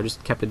time. So I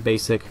just kept it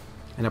basic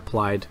and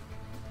applied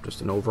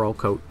just an overall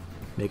coat,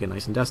 make it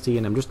nice and dusty,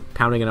 and I'm just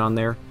pounding it on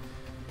there.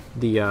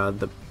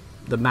 The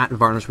matte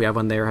varnish we have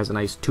on there has a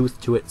nice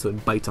tooth to it, so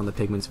it bites on the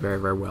pigments very,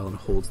 very well and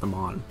holds them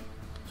on.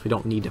 So we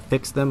don't need to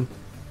fix them.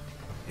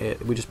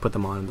 We just put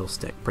them on and they'll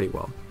stick pretty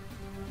well.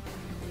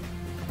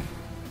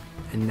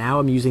 And now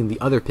I'm using the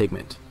other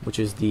pigment, which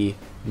is the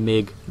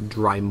MIG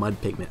dry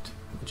mud pigment,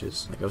 which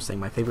is, like I was saying,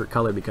 my favorite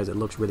color because it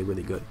looks really,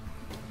 really good.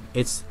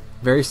 It's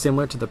very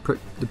similar to the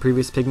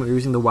previous pigment we were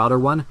using, the Wilder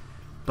one,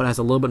 but has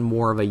a little bit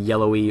more of a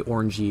yellowy,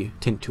 orangey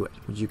tint to it,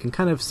 which you can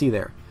kind of see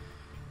there.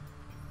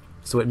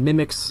 So it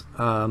mimics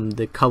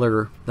the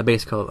color, the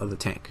base color of the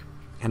tank.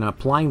 And I'm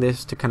applying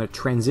this to kind of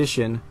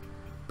transition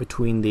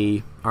between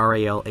the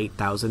RAL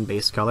 8000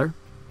 base color.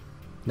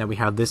 Now we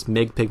have this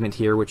MIG pigment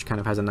here, which kind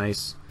of has a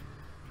nice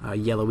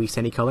yellowy,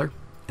 sandy color.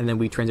 And then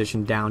we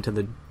transition down to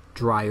the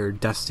drier,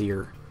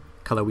 dustier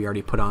color we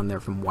already put on there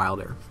from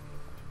Wilder.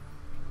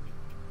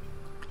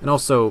 And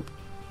also,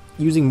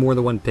 using more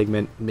than one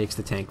pigment makes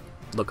the tank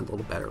look a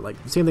little better.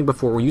 Like the same thing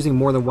before, we're using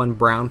more than one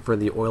brown for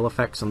the oil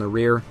effects on the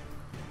rear.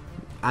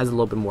 Adds a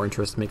little bit more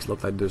interest, makes it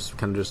look like there's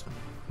kind of just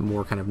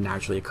more kind of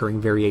naturally occurring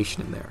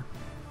variation in there.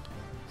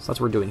 So that's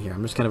what we're doing here.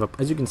 I'm just kind of,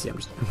 as you can see, I'm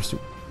just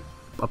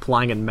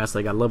applying it in mess.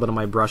 I got a little bit on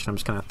my brush and I'm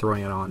just kind of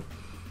throwing it on.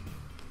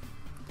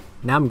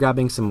 Now I'm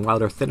grabbing some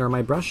Wilder thinner on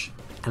my brush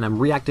and I'm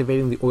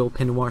reactivating the oil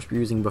pin wash we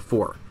were using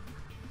before.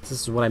 This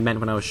is what I meant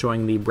when I was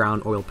showing the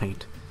brown oil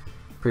paint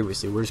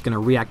previously. We're just going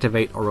to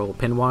reactivate our oil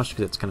pin wash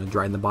because it's kind of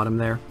dry in the bottom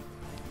there.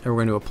 And we're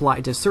going to apply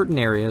it to certain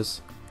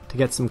areas to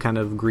get some kind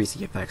of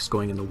greasy effects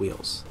going in the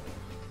wheels.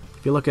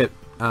 If you look at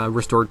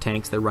restored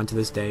tanks that run to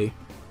this day,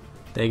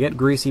 they get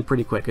greasy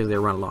pretty quick as they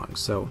run along.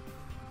 So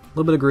a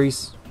little bit of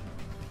grease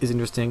is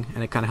interesting,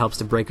 and it kind of helps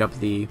to break up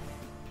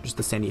just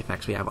the sandy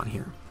effects we have on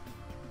here.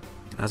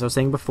 As I was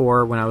saying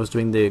before, when I was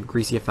doing the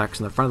greasy effects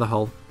on the front of the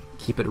hull,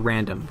 keep it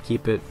random,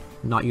 keep it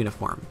not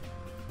uniform.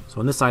 So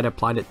on this side I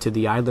applied it to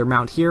the idler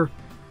mount here.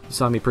 You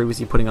saw me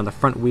previously putting on the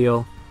front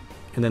wheel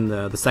and then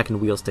the second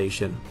wheel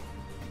station.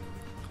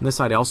 On this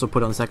side I also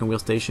put on the second wheel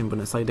station but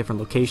in a slightly different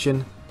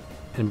location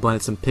and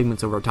blended some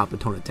pigments over top to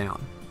tone it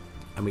down.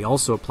 And we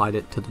also applied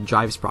it to the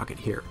drive sprocket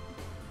here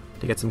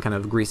to get some kind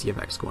of greasy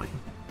effects going.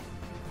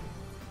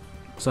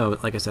 So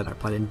like I said, I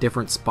applied in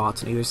different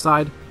spots on either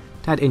side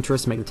to add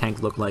interest, make the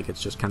tank look like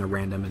it's just kind of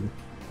random and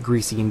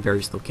greasy in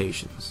various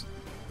locations.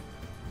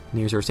 And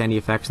here's our sandy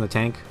effects in the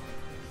tank.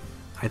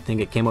 I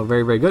think it came out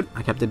very, very good.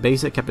 I kept it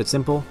basic, kept it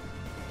simple.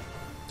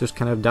 Just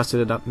kind of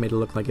dusted it up, made it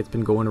look like it's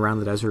been going around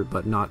the desert,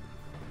 but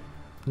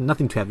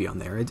nothing too heavy on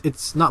there.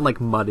 It's not like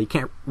mud. You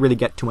can't really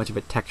get too much of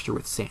a texture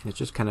with sand. It's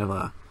just kind of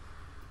a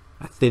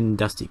thin,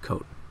 dusty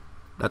coat.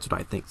 That's what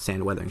I think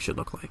sand weathering should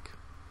look like.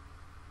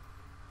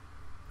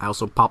 I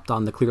also popped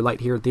on the clear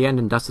light here at the end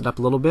and dusted up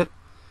a little bit.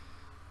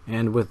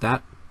 And with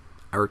that,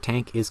 our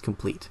tank is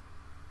complete.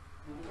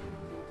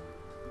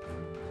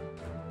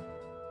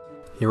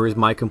 Here is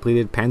my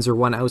completed Panzer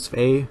 1 Ausf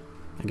A,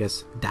 I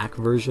guess DAK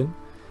version.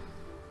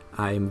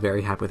 I am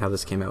very happy with how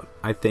this came out.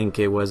 I think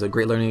it was a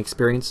great learning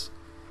experience,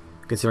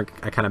 considering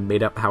I kind of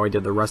made up how I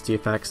did the rusty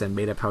effects and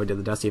made up how I did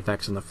the dusty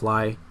effects on the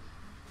fly.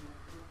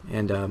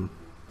 And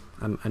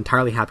I'm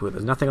entirely happy with it.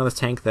 There's nothing on this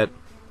tank that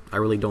I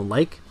really don't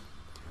like,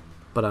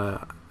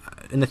 but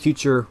in the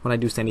future, when I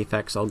do sandy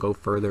effects, I'll go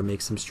further,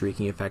 make some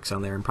streaking effects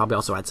on there, and probably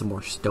also add some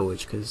more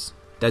stowage, because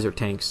desert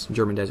tanks,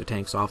 German desert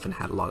tanks, often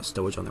had a lot of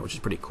stowage on there, which is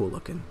pretty cool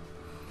looking.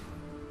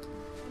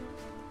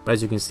 But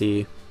as you can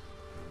see,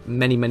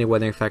 many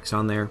weathering effects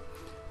on there,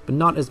 but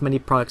not as many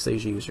products that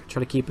you use. Try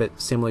to keep it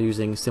similar,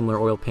 using similar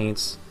oil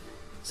paints,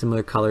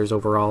 similar colors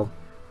overall.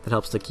 That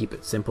helps to keep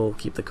it simple,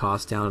 keep the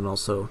cost down, and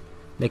also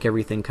make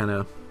everything kind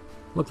of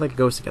look like it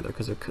goes together,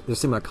 because they're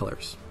similar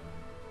colors.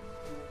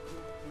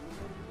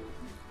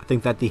 I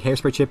think that the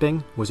hairspray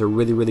chipping was a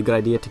really good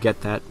idea to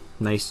get that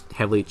nice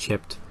heavily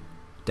chipped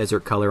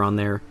desert color on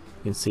there.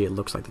 You can see it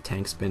looks like the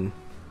tank's been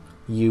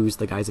used.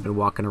 The guys have been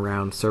walking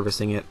around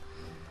servicing it.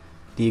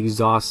 The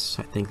exhausts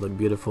I think look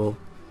beautiful.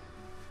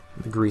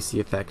 The greasy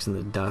effects and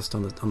the dust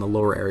on the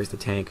lower areas of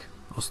the tank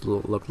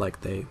also look like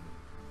they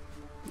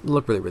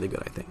look really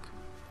good, I think.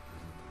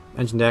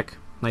 Engine deck,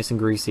 nice and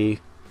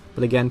greasy,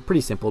 but again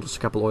pretty simple. Just a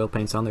couple oil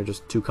paints on there,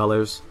 just two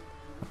colors,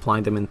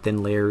 applying them in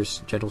thin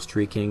layers, gentle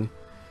streaking.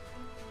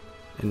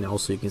 And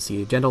also you can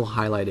see gentle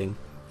highlighting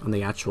on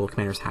the actual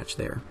commander's hatch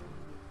there.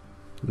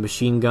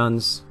 Machine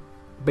guns,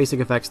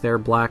 basic effects there,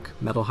 black,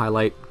 metal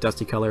highlight,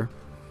 dusty color.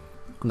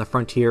 On the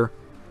front here,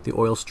 the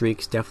oil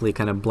streaks definitely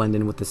kind of blend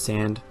in with the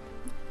sand.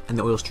 And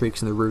the oil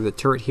streaks in the rear of the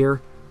turret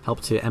here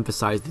help to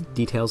emphasize the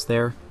details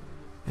there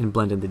and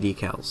blend in the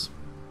decals.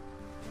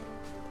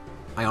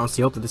 I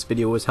honestly hope that this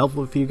video was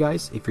helpful for you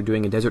guys. If you're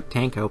doing a desert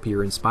tank, I hope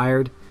you're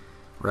inspired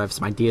or have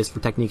some ideas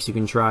for techniques you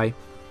can try.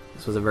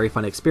 This was a very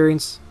fun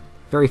experience.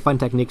 Very fun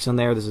techniques on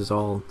there. This is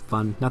all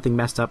fun. Nothing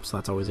messed up, so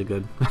that's always a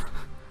good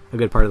a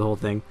good part of the whole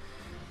thing.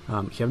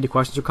 If you have any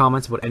questions or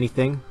comments about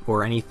anything,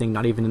 or anything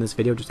not even in this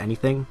video, just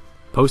anything,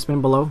 post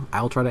them below.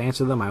 I'll try to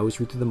answer them. I always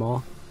read through them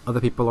all. Other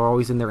people are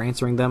always in there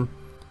answering them.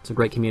 It's a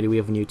great community we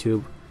have on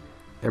YouTube.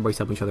 Everybody's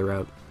helping each other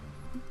out.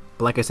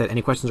 But like I said,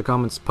 any questions or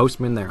comments, post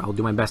them in there. I'll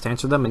do my best to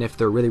answer them, and if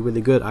they're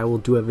really good, I will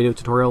do a video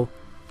tutorial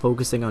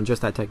focusing on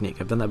just that technique.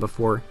 I've done that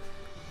before.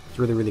 It's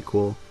really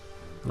cool,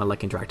 and I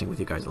like interacting with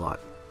you guys a lot.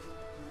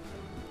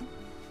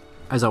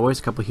 As always,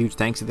 a couple huge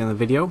thanks at the end of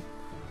the video.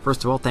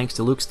 First of all, thanks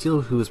to Luke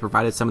Steele, who has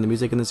provided some of the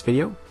music in this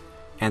video.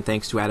 And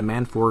thanks to Adam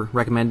Mann for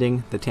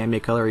recommending the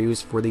Tamiya color I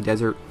used for the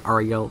Desert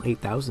REL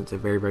 8000. It's a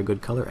very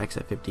good color,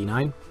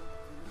 XF59.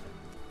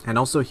 And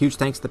also huge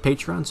thanks to the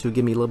patrons who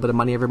give me a little bit of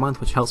money every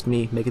month, which helps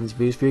me making these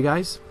videos for you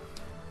guys.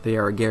 They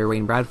are Gary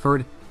Wayne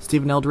Bradford,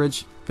 Stephen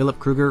Eldridge, Philip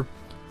Kruger,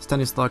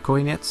 Stanislaw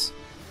Koinetz,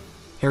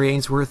 Harry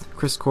Ainsworth,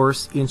 Chris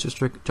Corse, Ian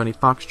Shustrick, Johnny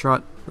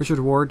Foxtrot, Richard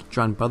Ward,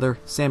 John Butler,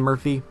 Sam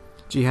Murphy,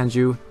 Jihan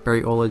Ju,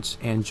 Barry Olage,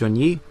 and Jun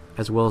Yi,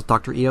 as well as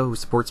Dr. EO, who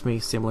supports me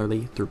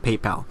similarly through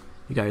PayPal.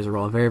 You guys are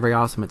all very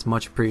awesome. It's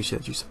much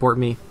appreciated that you support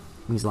me.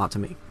 It means a lot to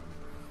me.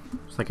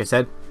 So like I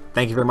said,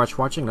 thank you very much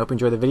for watching. I hope you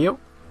enjoyed the video.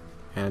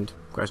 And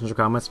questions or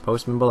comments,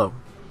 post them below.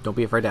 Don't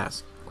be afraid to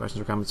ask.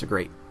 Questions or comments are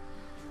great.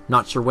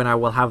 Not sure when I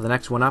will have the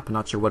next one up.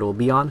 Not sure what it will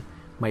be on.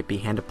 Might be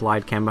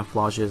hand-applied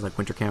camouflages, like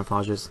winter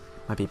camouflages.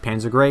 Might be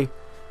Panzer Gray.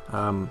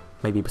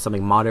 Maybe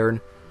something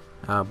modern.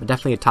 But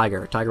definitely a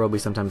Tiger. Tiger will be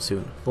sometime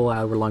soon. Full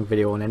hour-long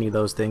video on any of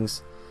those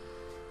things.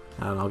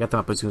 I'll get them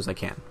up as soon as I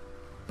can.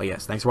 But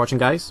yes, thanks for watching,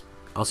 guys.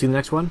 I'll see you in the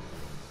next one.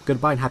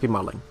 Goodbye and happy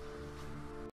modeling.